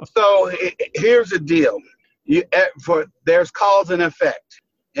 So here's the deal: there's cause and effect,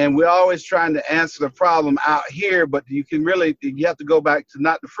 and we're always trying to answer the problem out here, but you have to go back to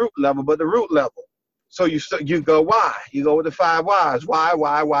not the fruit level, but the root level. So you go why? You go with the 5 whys. Why?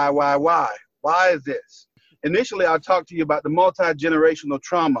 Why is this? Initially, I'll talk to you about the multi-generational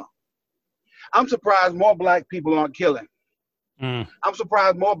trauma. I'm surprised more black people aren't killing. I'm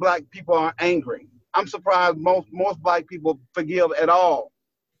surprised more black people aren't angry. I'm surprised most black people forgive at all.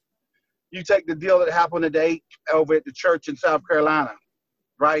 You take the deal that happened today over at the church in South Carolina,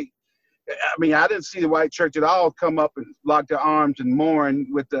 right? I mean, I didn't see the white church at all come up and lock their arms and mourn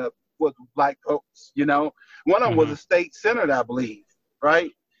with black folks, One of them was a state senator, I believe, right?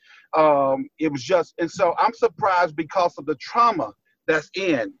 It was just, and so I'm surprised because of the trauma that's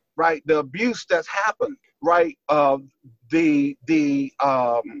in, right? The abuse that's happened, right? The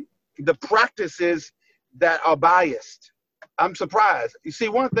practices that are biased. I'm surprised. You see,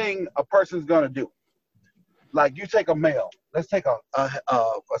 one thing a person's gonna do, like you take a male. Let's take a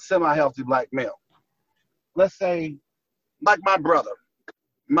semi-healthy black male. Let's say, like my brother,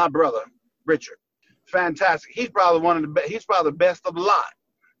 Richard. Fantastic. He's probably he's probably the best of the lot.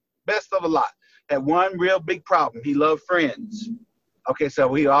 Best of a lot. Had one real big problem. He loved friends. Okay,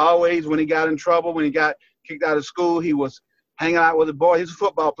 so he always, when he got in trouble, when he got kicked out of school, he was hanging out with the boys. He's a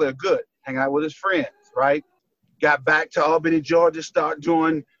football player, good. Hanging out with his friends, right? Got back to Albany, Georgia, started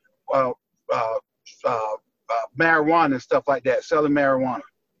doing marijuana and stuff like that, selling marijuana.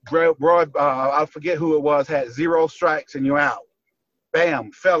 Roy, I forget who it was, had 0 strikes and you're out.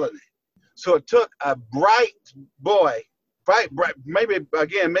 Bam, felony. So it took a bright boy, maybe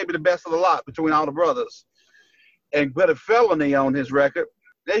the best of the lot between all the brothers, and put a felony on his record.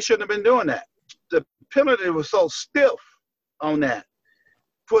 They shouldn't have been doing that. The penalty was so stiff on that.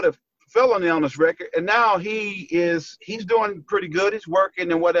 Put a felony on his record, and now he's doing pretty good. He's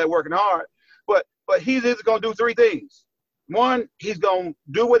working and working hard. But he's either gonna do 3 things. One, he's gonna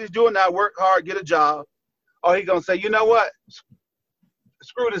do what he's doing now, work hard, get a job, or he's gonna say, you know what?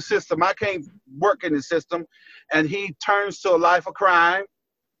 Screw the system. I can't work in the system, and he turns to a life of crime,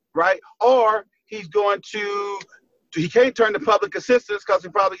 right? Or he's going to he can't turn to public assistance because he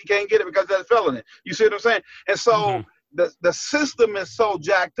can't get it because that's a felony. You see what I'm saying? And so the system is so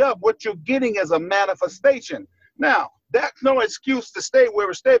jacked up. What you're getting is a manifestation. Now, that's no excuse to stay where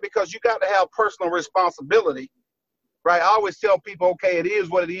we stay, because you got to have personal responsibility, right? I always tell people, okay, it is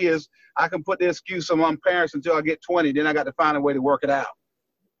what it is. I can put the excuse on my parents until I get 20. Then I got to find a way to work it out.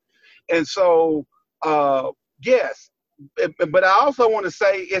 And so, yes, but I also want to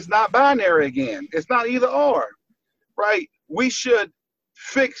say it's not binary again. It's not either or, right? We should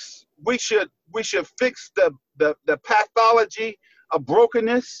fix the pathology of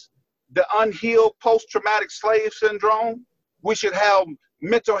brokenness, the unhealed post-traumatic slave syndrome. We should have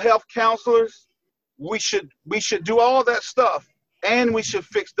mental health counselors. We should do all that stuff, and we should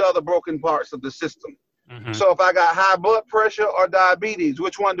fix the other broken parts of the system. Mm-hmm. So if I got high blood pressure or diabetes,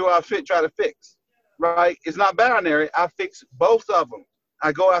 which one do I try to fix? Right? It's not binary. I fix both of them.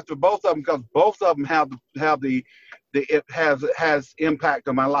 I go after both of them because both of them it has impact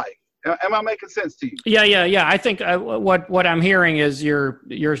on my life. Am I making sense to you? Yeah. I think what I'm hearing is you're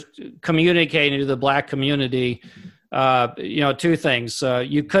communicating to the Black community. Two things.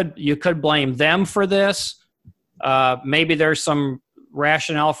 You could blame them for this. Maybe there's some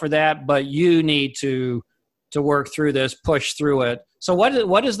rationale for that, but you need to work through this, push through it. So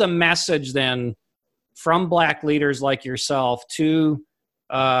what is the message then from Black leaders like yourself to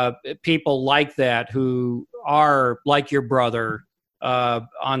people like that who are like your brother on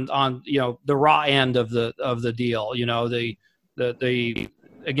the raw end of the deal? The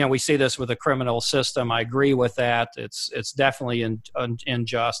again, we see this with the criminal system. I agree with that. It's definitely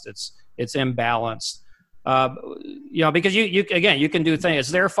unjust. It's imbalanced. Because you can do things.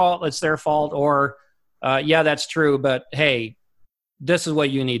 It's their fault, or that's true, but hey, this is what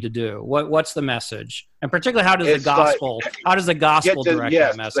you need to do. What's the message? And particularly, how does the gospel direct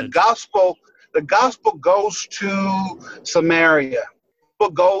that message? The gospel goes to Samaria.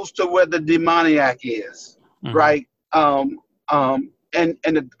 It goes to where the demoniac is, mm-hmm. right? And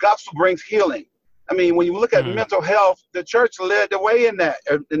the gospel brings healing. I mean, when you look at mental health, the church led the way in that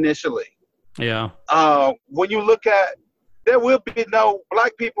initially. Yeah. When you look at, there will be no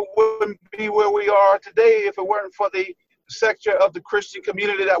Black people wouldn't be where we are today if it weren't for the sector of the Christian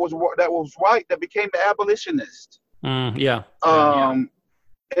community that was white that became the abolitionist. Yeah. And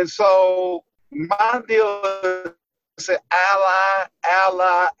so my deal is say ally,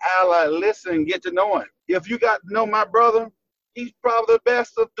 listen, get to know him. If you got to know my brother, he's probably the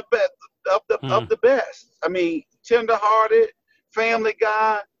best of the best of the best. I mean, tender-hearted, family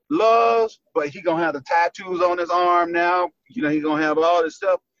guy, loves, but he gonna have the tattoos on his arm now. He gonna have all this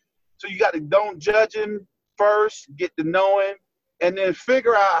stuff. So you got to don't judge him first, get to know him, and then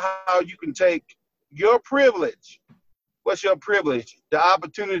figure out how you can take your privilege. What's your privilege? The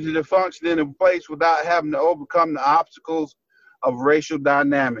opportunity to function in a place without having to overcome the obstacles of racial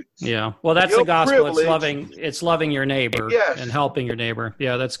dynamics. Yeah. Well, that's the gospel. It's loving your neighbor, yes, and helping your neighbor.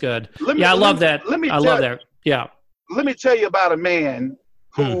 Yeah, that's good. I love that. Yeah. Let me tell you about a man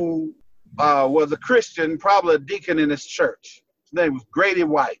who was a Christian, probably a deacon in his church. His name was Grady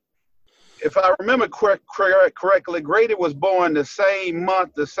White. If I remember correctly, Grady was born the same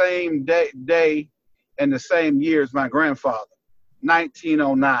month, the same day, and the same year as my grandfather,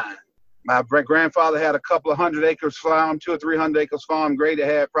 1909. My great-grandfather had a couple of 100 acres farm, 200 or 300 acres farm. Grady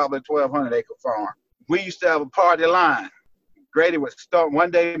had probably a 1,200 acre farm. We used to have a party line. Grady would start one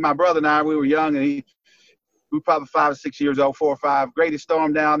day. My brother and I, we were young, and we were probably 5 or 6 years old, 4 or 5. Grady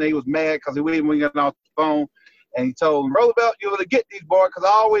stormed down there. He was mad because we didn't get off the phone, and he told him, "Roosevelt, you're gonna get these boys because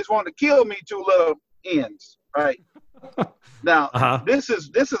I always wanted to kill me two little ends." Right now, this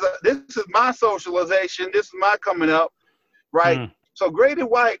is my socialization. This is my coming up. Right. So Grady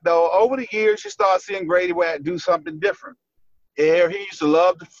White, though, over the years, you start seeing Grady White do something different. He used to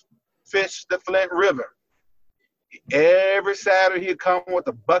love to fish the Flint River. Every Saturday, he'd come with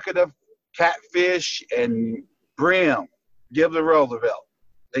a bucket of catfish and brim, give to Roosevelt.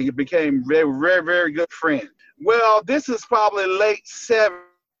 They became very, very, very good friends. Well, this is probably late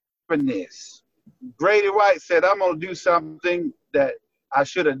 70s. Grady White said, "I'm going to do something that I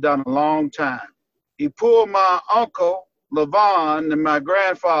should have done a long time." He pulled my uncle, Levon, and my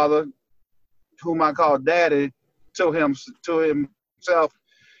grandfather, whom I call Daddy, to himself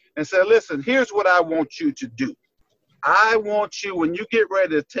and said, "Listen, here's what I want you to do. I want you, when you get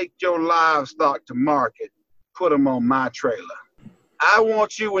ready to take your livestock to market, put them on my trailer. I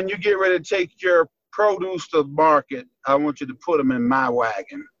want you, when you get ready to take your produce to market, I want you to put them in my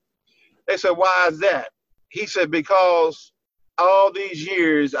wagon." They said, "Why is that?" He said, "Because all these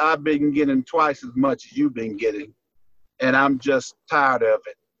years I've been getting twice as much as you've been getting, and I'm just tired of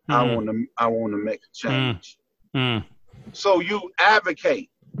it. I want to make a change." So you advocate.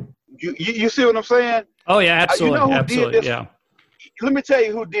 You see what I'm saying? Oh yeah, absolutely. Absolutely. Yeah. Let me tell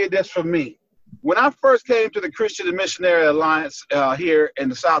you who did this for me. When I first came to the Christian and Missionary Alliance here in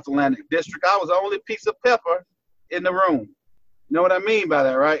the South Atlantic District, I was the only piece of pepper in the room. You know what I mean by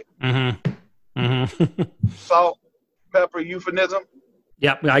that, right? Mm-hmm. Mm-hmm. Salt, pepper, euphemism.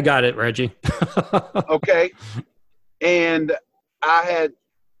 Yep, I got it, Reggie. Okay. And I had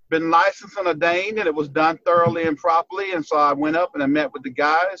been licensed and ordained, and it was done thoroughly and properly. And so I went up and I met with the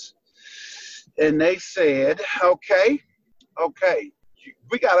guys, and they said, okay,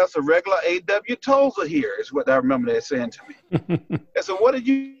 we got us a regular A.W. Tozer here, is what I remember they saying to me. They said, what did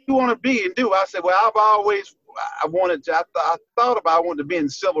you want to be and do? I said, well, I wanted to be in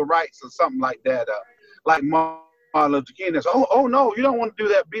civil rights or something like that, like Martin Luther King. They said, oh no, you don't want to do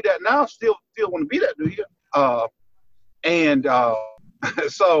that, be that now. Still want to be that, do you?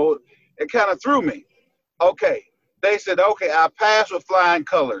 So it kind of threw me. Okay. They said, okay, I passed with flying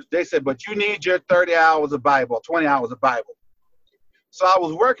colors. They said, but you need your 30 hours of Bible, 20 hours of Bible. So I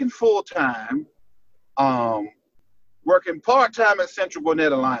was working full-time, working part-time at Central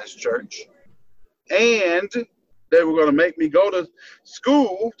Gwinnett Alliance Church. And they were going to make me go to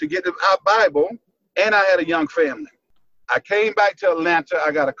school to get our Bible. And I had a young family. I came back to Atlanta.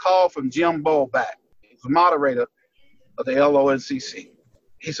 I got a call from Jim Bolback. He's the moderator of the LONCC.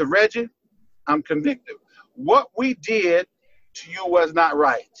 He said, Reggie, I'm convicted. What we did to you was not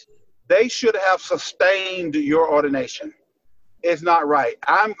right. They should have sustained your ordination. It's not right.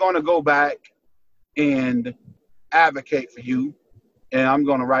 I'm going to go back and advocate for you, and I'm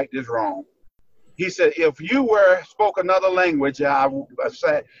going to right this wrong. He said, if you spoke another language, I'm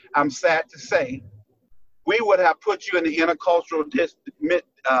sad to say, we would have put you in the intercultural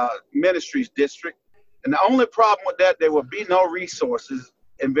ministries district. And the only problem with that, there would be no resources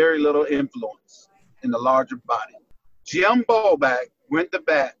and very little influence in the larger body. Jim Bolback went to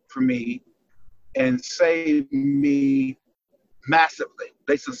bat for me and saved me massively.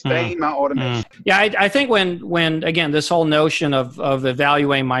 They sustained my ordination. Yeah, I think when again, this whole notion of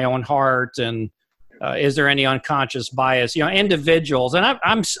evaluating my own heart and is there any unconscious bias? Individuals, and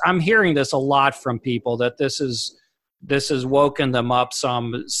I'm hearing this a lot from people that this has woken them up.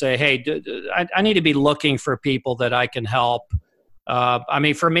 Some say, hey, I need to be looking for people that I can help.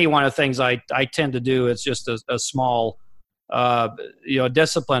 For me, one of the things I tend to do is just a small,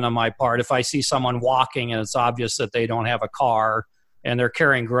 discipline on my part. If I see someone walking and it's obvious that they don't have a car and they're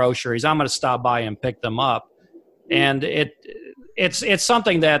carrying groceries, I'm going to stop by and pick them up. And it's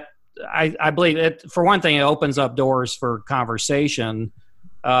something that I believe it. For one thing, it opens up doors for conversation,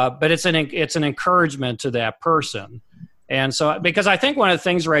 but it's an encouragement to that person. And so, because I think one of the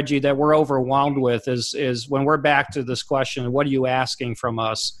things, Reggie, that we're overwhelmed with is when we're back to this question, what are you asking from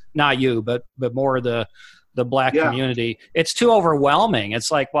us? Not you, but more the Black community. It's too overwhelming. It's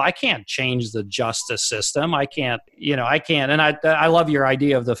like, well, I can't change the justice system. I can't. And I love your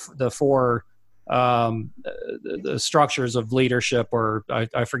idea of the four the structures of leadership, or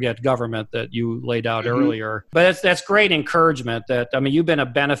I forget, government, that you laid out earlier. But that's great encouragement. You've been a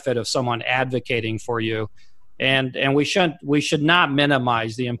benefit of someone advocating for you. And we should not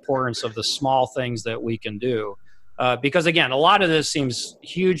minimize the importance of the small things that we can do, because again, a lot of this seems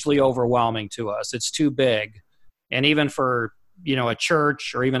hugely overwhelming to us. It's too big, and even for a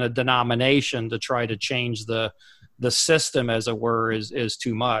church or even a denomination to try to change the system, as it were, is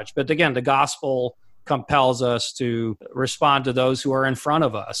too much. But again, the gospel compels us to respond to those who are in front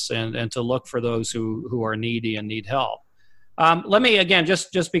of us and to look for those who are needy and need help. Let me, again,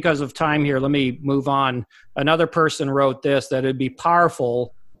 just because of time here, let me move on. Another person wrote this, that it'd be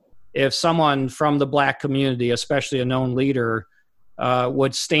powerful if someone from the Black community, especially a known leader,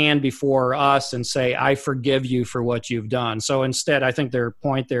 would stand before us and say, I forgive you for what you've done. So instead, I think their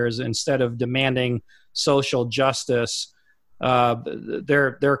point there is, instead of demanding social justice,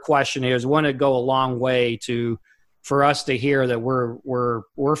 their question is, wouldn't it go a long way for us to hear that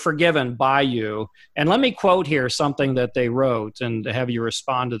we're forgiven by you? And let me quote here something that they wrote and have you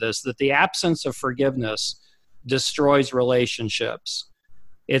respond to this, that the absence of forgiveness destroys relationships.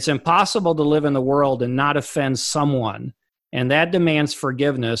 It's impossible to live in the world and not offend someone, and that demands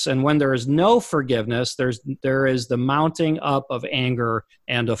forgiveness. And when there is no forgiveness, there is the mounting up of anger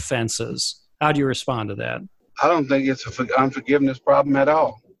and offenses. How do you respond to that? I don't think it's an unforgiveness problem at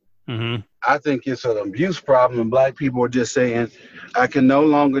all. Mm-hmm. I think it's an abuse problem, and Black people are just saying, I can no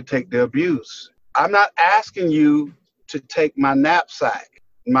longer take the abuse. I'm not asking you to take my knapsack,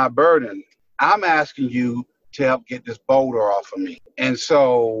 my burden. I'm asking you to help get this boulder off of me. And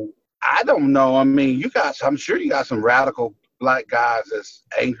so I don't know. I'm sure you got some radical Black guys that's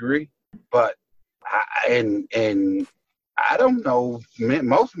angry, but I don't know.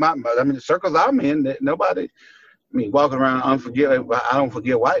 Most of the circles I'm in, that nobody I mean, walking around unforgiving, I don't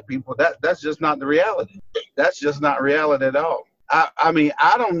forgive white people. That's just not the reality. That's just not reality at all. I mean,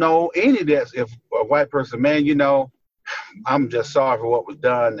 I don't know any of this. If a white person, man, I'm just sorry for what was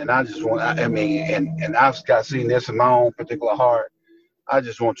done, and I just want, I mean, and I've got seen this in my own particular heart. I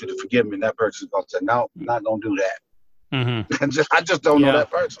just want you to forgive me. And that person's going to say, no, I'm not going to do that. Mm-hmm. I just don't know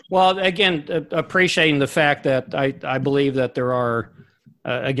that person. Well, again, appreciating the fact that I believe that there are,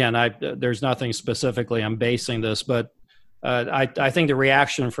 there's nothing specifically I'm basing this, but I think the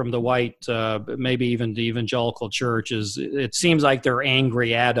reaction from the white, maybe even the evangelical church is, it seems like they're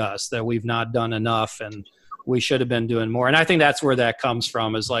angry at us that we've not done enough and we should have been doing more. And I think that's where that comes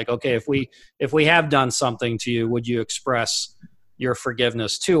from, is like, okay, if we have done something to you, would you express your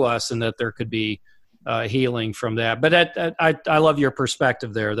forgiveness to us, and that there could be healing from that. But I love your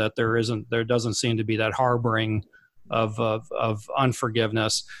perspective there, that there doesn't seem to be that harboring of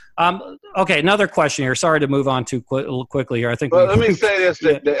unforgiveness. Okay, another question here. Sorry to move on too quickly here. I think. Well, let me say this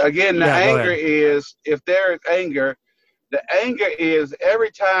again. The anger is, if there is anger, the anger is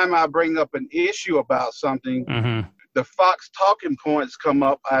every time I bring up an issue about something, the Fox talking points come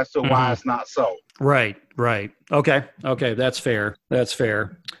up as to why it's not so. Right. Okay, that's fair.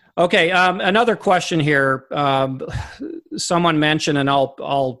 Okay, another question here. Someone mentioned, and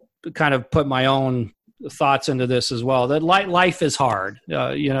I'll kind of put my own thoughts into this as well, that life is hard.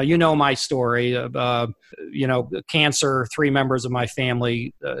 You know my story. Cancer, 3 members of my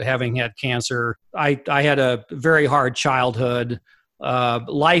family having had cancer. I had a very hard childhood.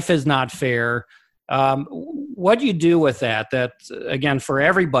 Life is not fair. What do you do with that? That, again, for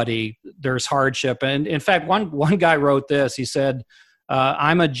everybody, there's hardship. And in fact, one guy wrote this. He said,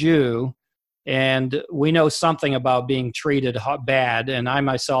 I'm a Jew, and we know something about being treated bad. And I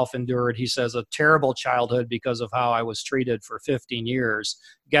myself endured, he says, a terrible childhood because of how I was treated for 15 years.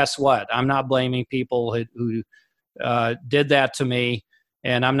 Guess what? I'm not blaming people who did that to me,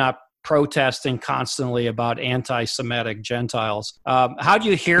 and I'm not protesting constantly about anti-Semitic Gentiles. How do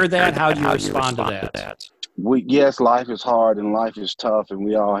you hear that? How do you respond to that? Yes, life is hard and life is tough, and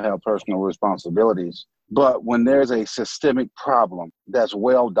we all have personal responsibilities. But when there's a systemic problem that's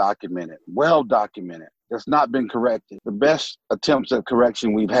well documented, that's not been corrected, the best attempts at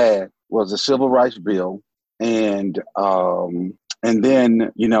correction we've had was the Civil Rights Bill. And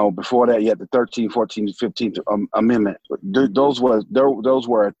then, before that, you had the 13th, 14th, 15th Amendment. Those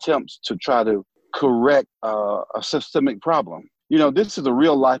were attempts to try to correct a systemic problem. This is a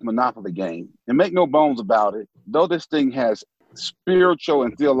real life monopoly game. And make no bones about it, though this thing has spiritual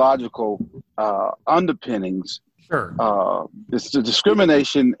and theological underpinnings. Sure. The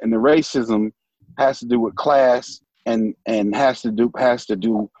discrimination and the racism has to do with class and has to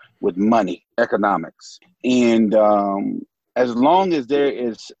do with money, economics. And as long as there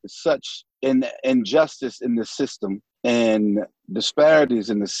is such an injustice in the system and disparities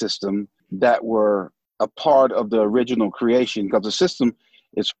in the system that were a part of the original creation, because the system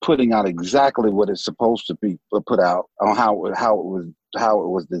is putting out exactly what it's supposed to be put out on how it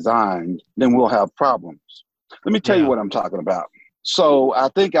was designed, then we'll have problems. Let me tell you what I'm talking about. So I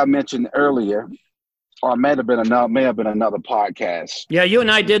think I mentioned earlier, or it may have been another podcast. Yeah, you and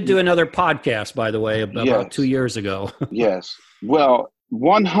I did do another podcast, by the way, about 2 years ago. Yes. Well,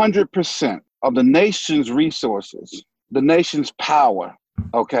 100% of the nation's resources, the nation's power,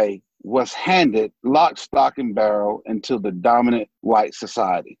 was handed lock, stock, and barrel into the dominant white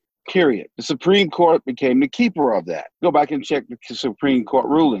society, period. The Supreme Court became the keeper of that. Go back and check the Supreme Court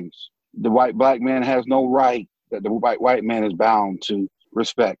rulings. The white black man has no right that the white man is bound to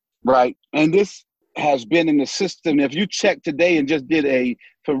respect, right? And this has been in the system. If you check today and just did a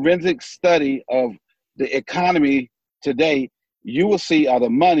forensic study of the economy today, you will see the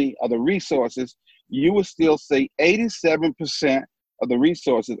money, the resources, you will still see 87% of the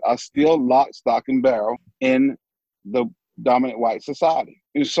resources are still lock, stock, and barrel in the dominant white society.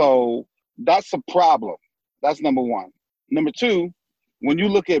 And so that's a problem. That's number one. Number two, when you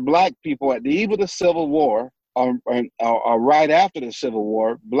look at black people at the eve of the Civil War, or right after the Civil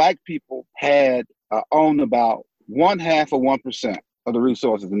War, black people had owned about 0.5% of the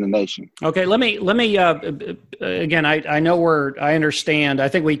resources in the nation. Okay, let me again, I understand. I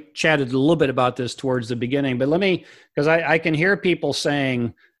think we chatted a little bit about this towards the beginning, but because I can hear people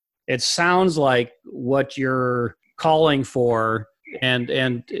saying it sounds like what you're calling for,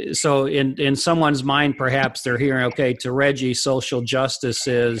 and so in someone's mind, perhaps they're hearing, okay, to Reggie, social justice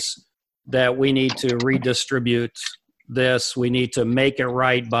is that we need to redistribute this, we need to make it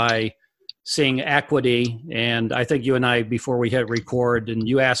right by seeing equity. And I think you and I, before we hit record, and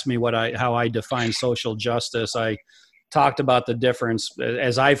you asked me how I define social justice, I talked about the difference,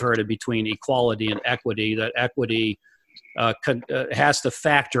 as I've heard it, between equality and equity, that equity has to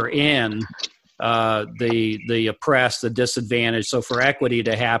factor in the oppressed, the disadvantaged. So for equity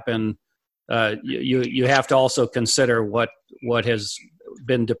to happen, you have to also consider what has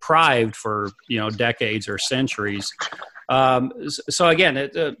been deprived for decades or centuries. So again,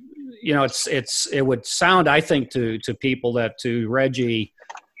 it would sound, I think, to people that, to Reggie,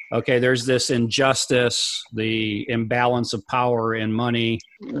 okay, there's this injustice, the imbalance of power and money.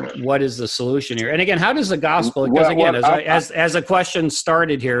 What is the solution here? And again, how does the gospel? Because again, as a question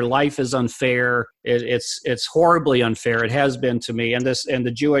started here, life is unfair. It's horribly unfair. It has been to me. And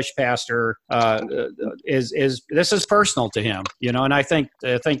the Jewish pastor this is personal to him, And I think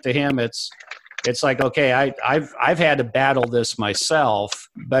to him, it's like, okay, I've had to battle this myself,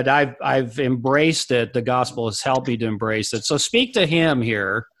 but I've embraced it. The gospel has helped me to embrace it. So speak to him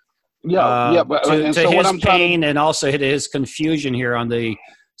here. To his pain and also to his confusion here on the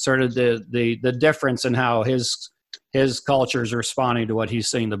sort of the difference in how his culture is responding to what he's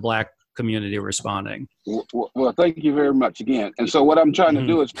seeing the Black community responding. Well, thank you very much again. And so what I'm trying to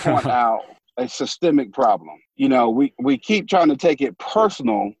do is point out a systemic problem. We keep trying to take it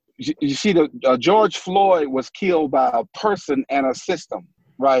personal. You see, George Floyd was killed by a person and a system,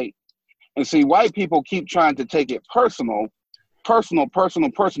 right? And see, white people keep trying to take it personal,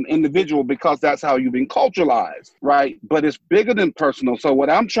 individual, because that's how you've been culturalized, right? But it's bigger than personal. So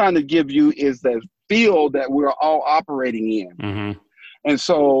what I'm trying to give you is the field that we're all operating in. Mm-hmm. And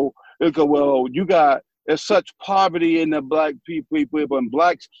so it go, well, there's such poverty in the Black people, and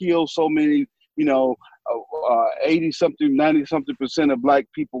Blacks kill so many, 80-something, 90-something% of Black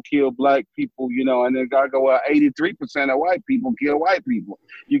people kill Black people, and then gotta go, 83% of white people kill white people.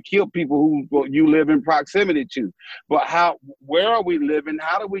 You kill people who you live in proximity to. But where are we living?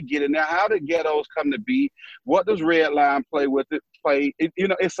 How do we get in there? How did ghettos come to be? What does Red Line play with it?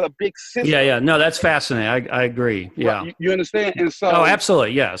 It's a big system. Yeah. No, that's fascinating. I agree. Yeah. Well, you understand? And so. Oh,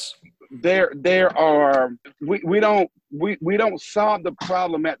 absolutely. Yes. We don't solve the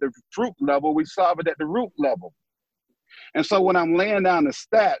problem at the fruit level. We solve it at the root level. And so when I'm laying down the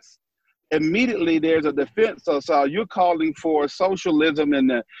stats, immediately there's a defense of, so you're calling for socialism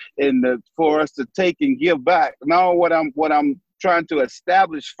for us to take and give back. No, what I'm trying to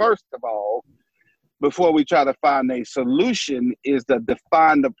establish first of all, before we try to find a solution, is to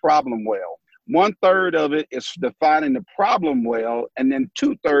define the problem well. 1/3 of it is defining the problem well, and then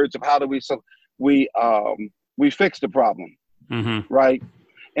 2/3 of how do we fix the problem, right?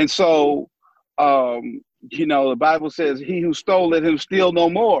 And so, the Bible says, "He who stole, let him steal no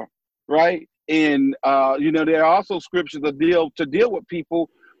more," right? And there are also scriptures to deal with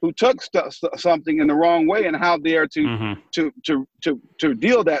people who took something in the wrong way, and how they are to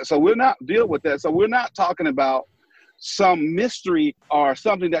deal that. So we're not deal with that. So we're not talking about some mystery or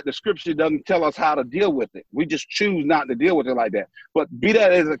something that the scripture doesn't tell us how to deal with it. We just choose not to deal with it like that. But be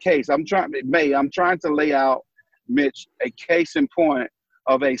that as a case, I'm trying to lay out, Mitch, a case in point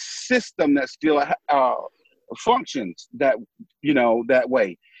of a system that still functions that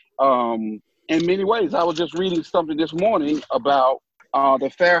way. In many ways, I was just reading something this morning about the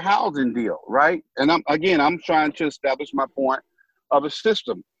fair housing deal, right? And I'm trying to establish my point of a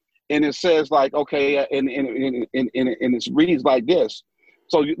system. And it says like, okay, and it reads like this.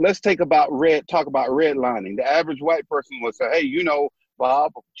 So let's talk about redlining. The average white person would say, hey,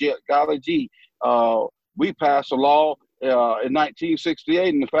 Bob, golly gee, we passed a law in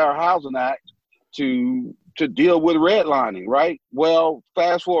 1968 in the Fair Housing Act to deal with redlining, right? Well,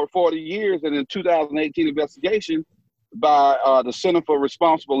 fast forward 40 years, and in 2018 investigation by the Center for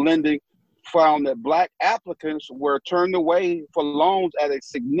Responsible Lending found that Black applicants were turned away for loans at a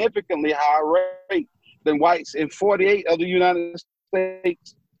significantly higher rate than whites in 48 of the United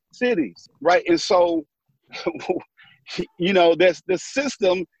States cities, right? And so, the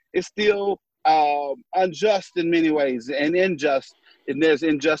system is still unjust in many ways and unjust, and there's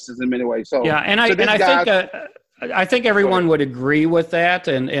injustice in many ways. So yeah, I think everyone would agree with that,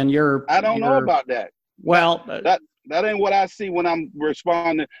 and you're. I don't know about that. Well, that ain't what I see when I'm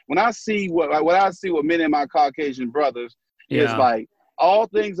responding. When I see what I see with many of my Caucasian brothers is like all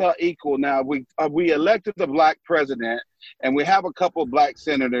things are equal. Now we elected the Black president, and we have a couple of Black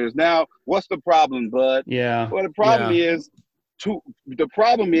senators. Now, what's the problem, bud? Yeah. Well, the problem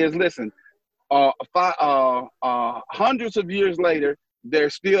is, listen, hundreds of years later,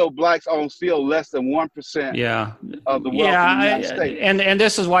 there's still Blacks own still less than 1% of the wealth in the United States. And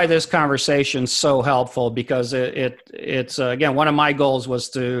this is why this conversation is so helpful, because it's again, one of my goals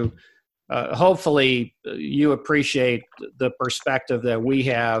was to hopefully you appreciate the perspective that we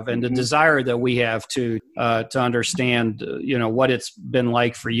have and the desire that we have to understand, what it's been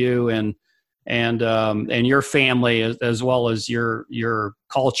like for you and your family, as well as your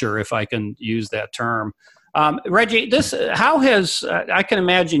culture, if I can use that term. Reggie, how has I can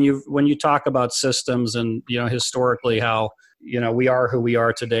imagine when you talk about systems and historically how we are who we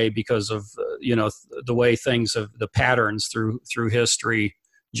are today because of the way things have the patterns through history,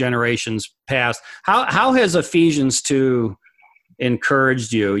 generations past. How has Ephesians 2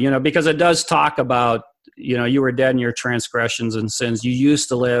 encouraged you? Because it does talk about you were dead in your transgressions and sins. You used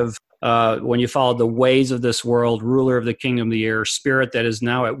to live when you followed the ways of this world, ruler of the kingdom of the air, spirit that is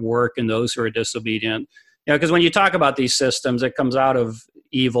now at work in those who are disobedient. Because when you talk about these systems, it comes out of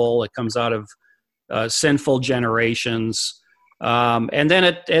evil, it comes out of sinful generations, and then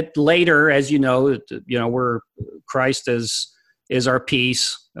it later, as we're Christ is our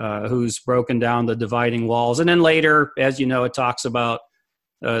peace, who's broken down the dividing walls, and then later, as it talks about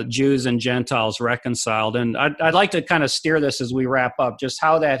Jews and Gentiles reconciled. And I'd like to kind of steer this as we wrap up, just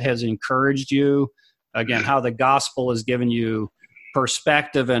how that has encouraged you, again, how the gospel has given you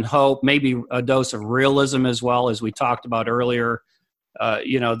perspective and hope, maybe a dose of realism as well, as we talked about earlier.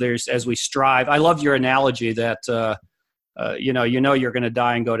 There's, as we strive, I love your analogy that, you're going to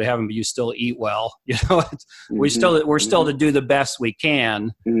die and go to heaven, but you still eat well. We're still to do the best we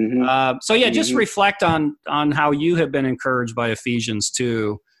can. Just reflect on how you have been encouraged by Ephesians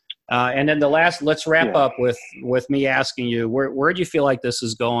 2. And then let's wrap up with me asking you, where do you feel like this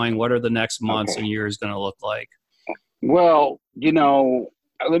is going? What are the next months and years going to look like? Well,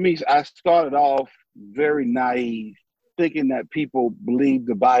 I started off very naive, thinking that people believed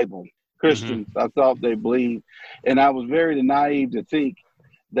the Bible. Christians, I thought they believed. And I was very naive to think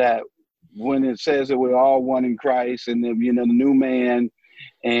that when it says that we're all one in Christ and the new man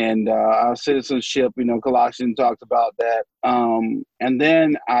and our citizenship, Colossians talks about that. And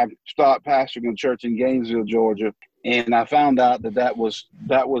then I started pastoring a church in Gainesville, Georgia. And I found out that was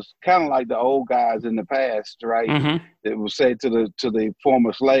kind of like the old guys in the past, right? It would say to the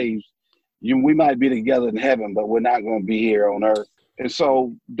former slaves, we might be together in heaven, but we're not going to be here on earth. And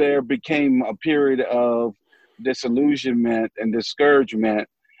so there became a period of disillusionment and discouragement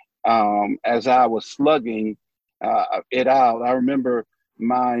as I was slugging it out. I remember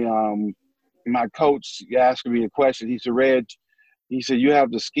my coach asking me a question. He said, "Reg," he said, "you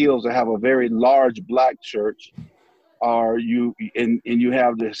have the skills to have a very large black church, or you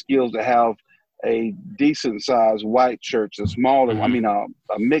have the skills to have a decent sized white church, a smaller,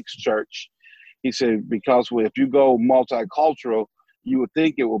 a mixed church." He said, because if you go multicultural, you would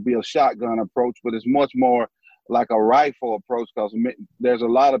think it will be a shotgun approach, but it's much more like a rifle approach because there's a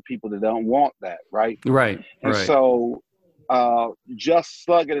lot of people that don't want that, right? Right. And so just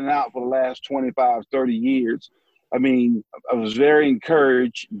slugging it out for the last 25, 30 years, I was very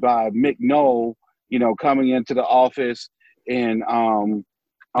encouraged by Mick Knoll, coming into the office and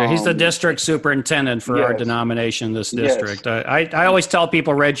he's the district superintendent for our denomination, this district. I always tell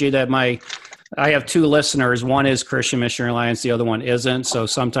people, Reggie, that I have two listeners. One is Christian Missionary Alliance. The other one isn't. So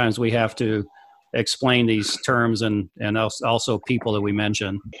sometimes we have to explain these terms and also people that we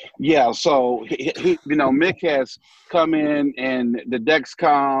mention. Yeah. So, Mick has come in, and the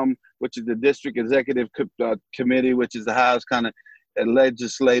DEXCOM, which is the District Executive Committee, which is the highest kind of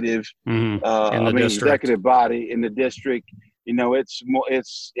legislative, executive body in the district. It's more.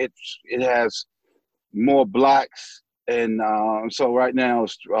 It has more blacks. And so right now,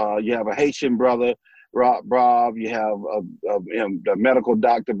 you have a Haitian brother, Rob. You have the medical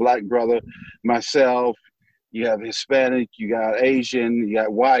doctor, black brother, myself. You have Hispanic. You got Asian. You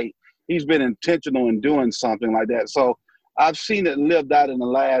got white. He's been intentional in doing something like that. So I've seen it lived out in the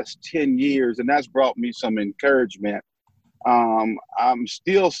last 10 years, and that's brought me some encouragement. I'm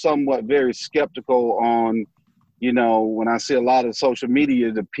still somewhat very skeptical on, when I see a lot of social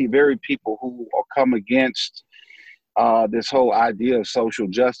media, the very people who are come against this whole idea of social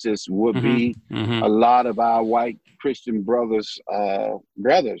justice would be a lot of our white Christian brothers,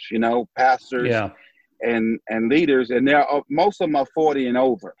 pastors and leaders, and most of them are 40 and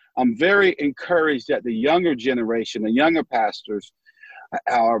over. I'm very encouraged that the younger generation, the younger pastors,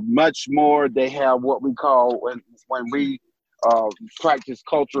 are much more. They have what we call when we practice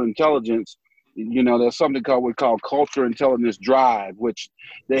cultural intelligence. There's something we call cultural intelligence drive, which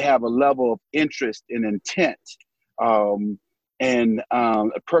they have a level of interest and intent. And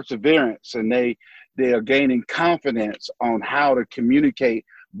perseverance, and they are gaining confidence on how to communicate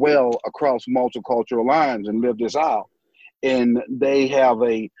well across multicultural lines and live this out. And they have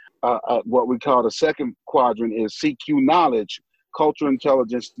what we call the second quadrant is CQ knowledge, cultural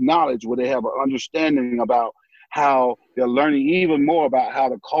intelligence knowledge, where they have an understanding about how they're learning even more about how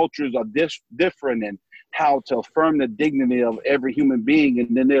the cultures are different and how to affirm the dignity of every human being.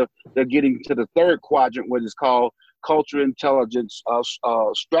 And then they're getting to the third quadrant, what is called cultural intelligence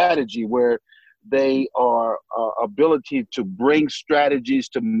strategy, where they are ability to bring strategies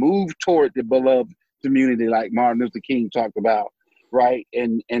to move toward the beloved community, like Martin Luther King talked about, right?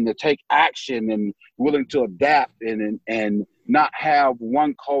 And to take action and willing to adapt and not have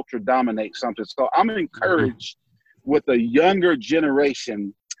one culture dominate something. So I'm encouraged with a younger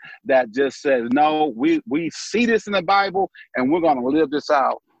generation that just says, no, we see this in the Bible and we're going to live this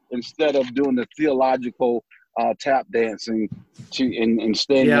out, instead of doing the theological tap dancing and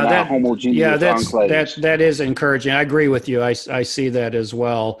staying in our homogeneous enclaves. That is encouraging. I agree with you. I see that as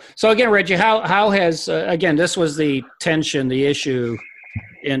well. So again, Reggie, how has, again, this was the tension, the issue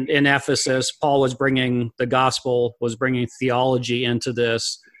in Ephesus. Paul was bringing the gospel, was bringing theology into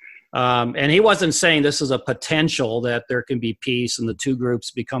this. And he wasn't saying this is a potential that there can be peace and the two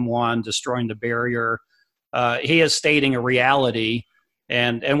groups become one, destroying the barrier. He is stating a reality.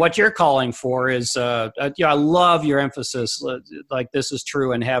 And what you're calling for is, I love your emphasis, like this is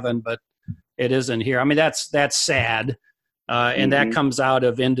true in heaven, but it isn't here. I mean, that's sad. And that comes out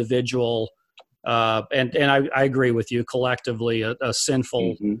of individual, and I agree with you, collectively, a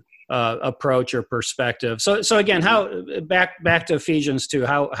sinful approach or perspective. So again, how back to Ephesians 2,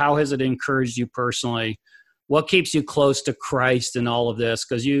 how has it encouraged you personally? What keeps you close to Christ in all of this?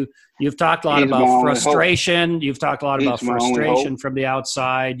 Because you've talked a lot about frustration. You've talked a lot about frustration from the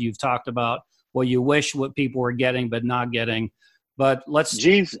outside. You've talked about what you wish what people were getting but not getting. But let's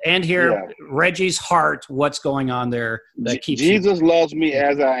end here. Yeah. Reggie's heart, what's going on there that keeps Jesus loves me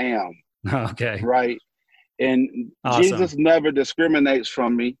as I am. Okay. Right. And awesome. Jesus never discriminates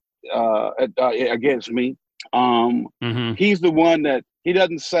from me, against me. He's the one that he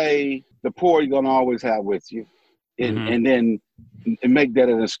doesn't say the poor you're going to always have with you, and then make that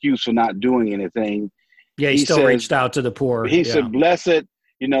an excuse for not doing anything. Yeah, he still reached out to the poor. He said, blessed,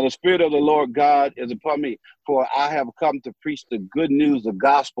 the Spirit of the Lord God is upon me, for I have come to preach the good news, the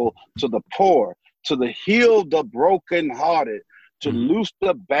gospel to the poor, to heal the brokenhearted, to loose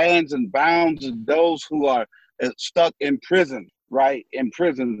the bands and bounds of those who are stuck in prison, right? In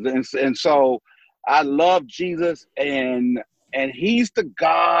prison. And so I love Jesus, and he's the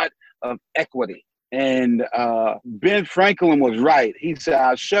God of equity. And Ben Franklin was right. He said,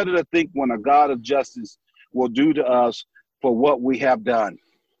 I shudder to think when a God of justice will do to us for what we have done.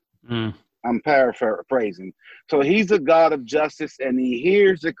 I'm paraphrasing. So he's a God of justice, and he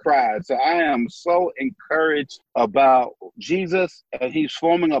hears the cry. So I am so encouraged about Jesus, and he's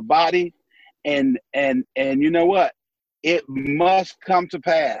forming a body. And you know what? It must come to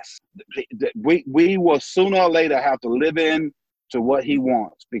pass. We will sooner or later have to live in to what he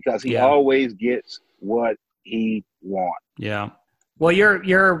wants, because he always gets what he wants. Yeah. Well,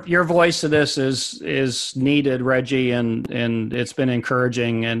 your voice to this is needed, Reggie, and it's been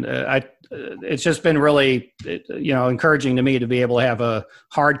encouraging, and it's just been really encouraging to me to be able to have a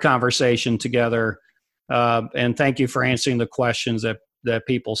hard conversation together. And thank you for answering the questions that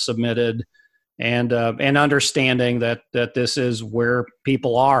people submitted, and understanding that this is where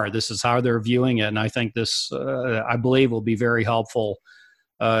people are. This is how they're viewing it, and I think this, I believe, will be very helpful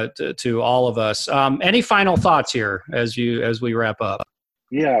to all of us. Any final thoughts here as we wrap up?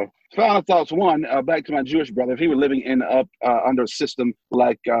 Yeah, final thoughts. One, back to my Jewish brother. If he were living in under a system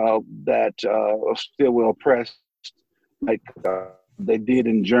like that, still will oppress, like they did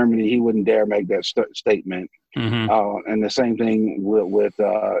in Germany, he wouldn't dare make that statement. And the same thing with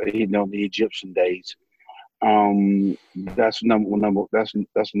the Egyptian days. That's number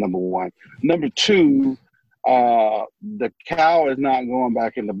one. Number two, the cow is not going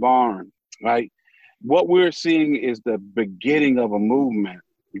back in the barn, right? What we're seeing is the beginning of a movement.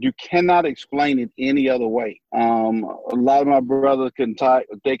 You cannot explain it any other way. A lot of my brothers can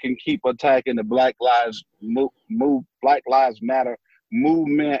keep attacking the Black Lives Matter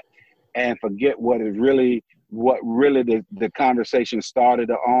movement and forget what really the conversation started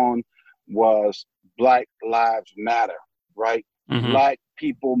on was Black Lives Matter, right? Black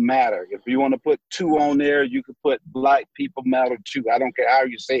people matter. If you want to put 2 on there, you could put Black people matter too. I don't care how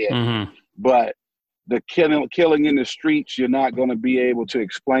you say it. But the killing in the streets, you're not going to be able to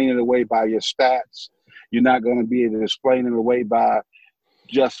explain it away by your stats. You're not going to be able to explain it away by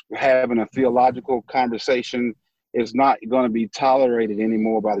just having a theological conversation. It's not going to be tolerated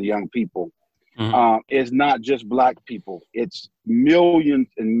anymore by the young people. It's not just Black people. It's millions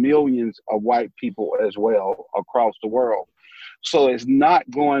and millions of white people as well across the world. So it's not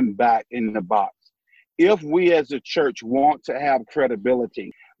going back in the box. if we as a church want to have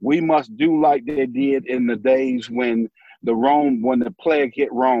credibility, we must do like they did in the days when the plague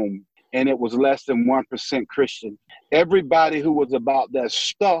hit Rome and it was less than 1% Christian. Everybody who was about that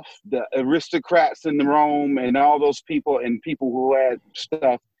stuff, the aristocrats in Rome and all those people and people who had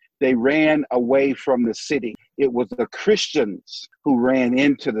stuff, they ran away from the city. It was the Christians who ran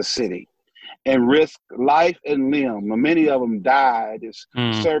into the city and risked life and limb. Many of them died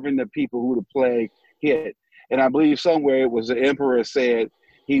serving the people who the plague hit. And I believe somewhere it was the emperor said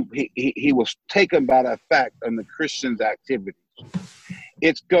he was taken by the fact of the Christians' activities.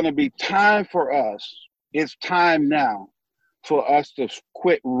 It's going to be time for us. It's time now for us to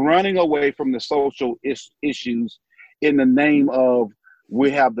quit running away from the social issues in the name of we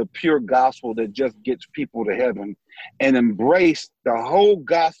have the pure gospel that just gets people to heaven, and embrace the whole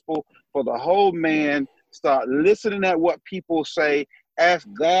gospel for the whole man. Start listening at what people say. Ask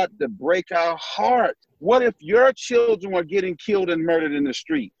God to break our heart. What if your children were getting killed and murdered in the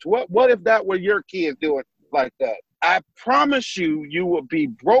streets? What if that were your kids doing like that? I promise you, you will be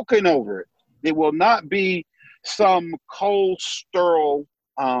broken over it. It will not be some cold, sterile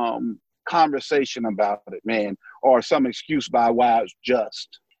conversation about it, man, or some excuse by why it's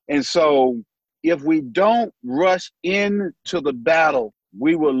just. And so if we don't rush into the battle,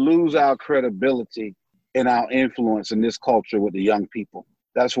 we will lose our credibility and our influence in this culture with the young people.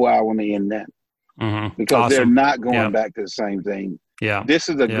 That's why I want to end that. Mm-hmm. Because awesome. They're not going Yeah. back to the same thing. Yeah. This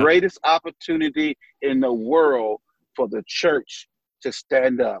is the Yeah. greatest opportunity in the world for the church to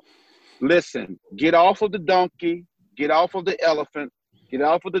stand up. Listen, get off of the donkey, get off of the elephant, get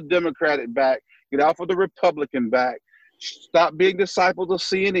off of the Democratic back, get off of the Republican back. Stop being disciples of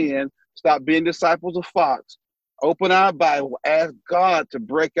CNN. Stop being disciples of Fox. Open our Bible. Ask God to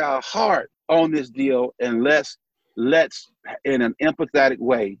break our heart on this deal, and let's in an empathetic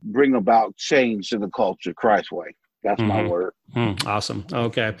way bring about change to the culture, Christ's way. That's my word. Awesome.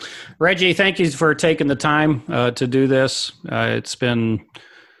 Okay. Reggie, thank you for taking the time to do this. It's been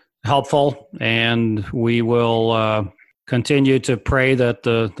helpful, and we will continue to pray that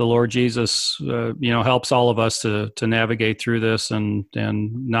the Lord Jesus, helps all of us to navigate through this and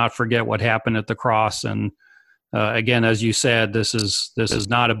not forget what happened at the cross. And again, as you said, this is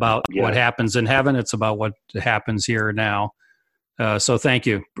not about what happens in heaven. It's about what happens here now. So thank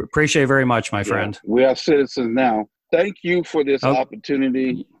you. Appreciate it very much, my friend. We are citizens now. Thank you for this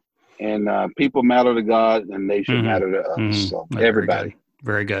opportunity. And people matter to God, and they should matter to us. So everybody.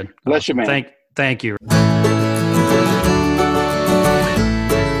 Very good. Bless you, man. Thank you.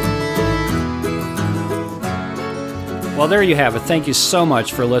 Well, there you have it. Thank you so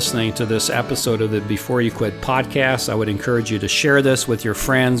much for listening to this episode of the Before You Quit podcast. I would encourage you to share this with your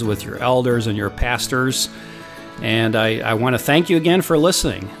friends, with your elders, and your pastors. And I want to thank you again for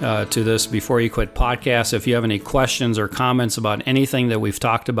listening to this Before You Quit podcast. If you have any questions or comments about anything that we've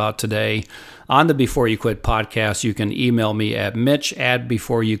talked about today on the Before You Quit podcast, you can email me at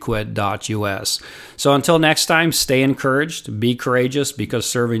mitch@beforeyouquit.us. So until next time, stay encouraged, be courageous, because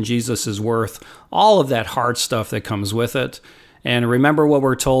serving Jesus is worth all of that hard stuff that comes with it. And remember what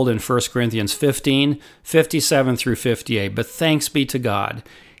we're told in 1 Corinthians 15, 57 through 58. But thanks be to God.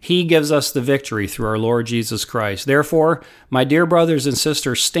 He gives us the victory through our Lord Jesus Christ. Therefore, my dear brothers and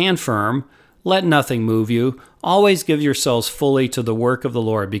sisters, stand firm. Let nothing move you. Always give yourselves fully to the work of the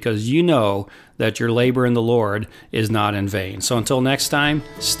Lord, because you know that your labor in the Lord is not in vain. So until next time,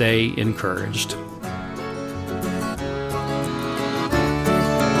 stay encouraged.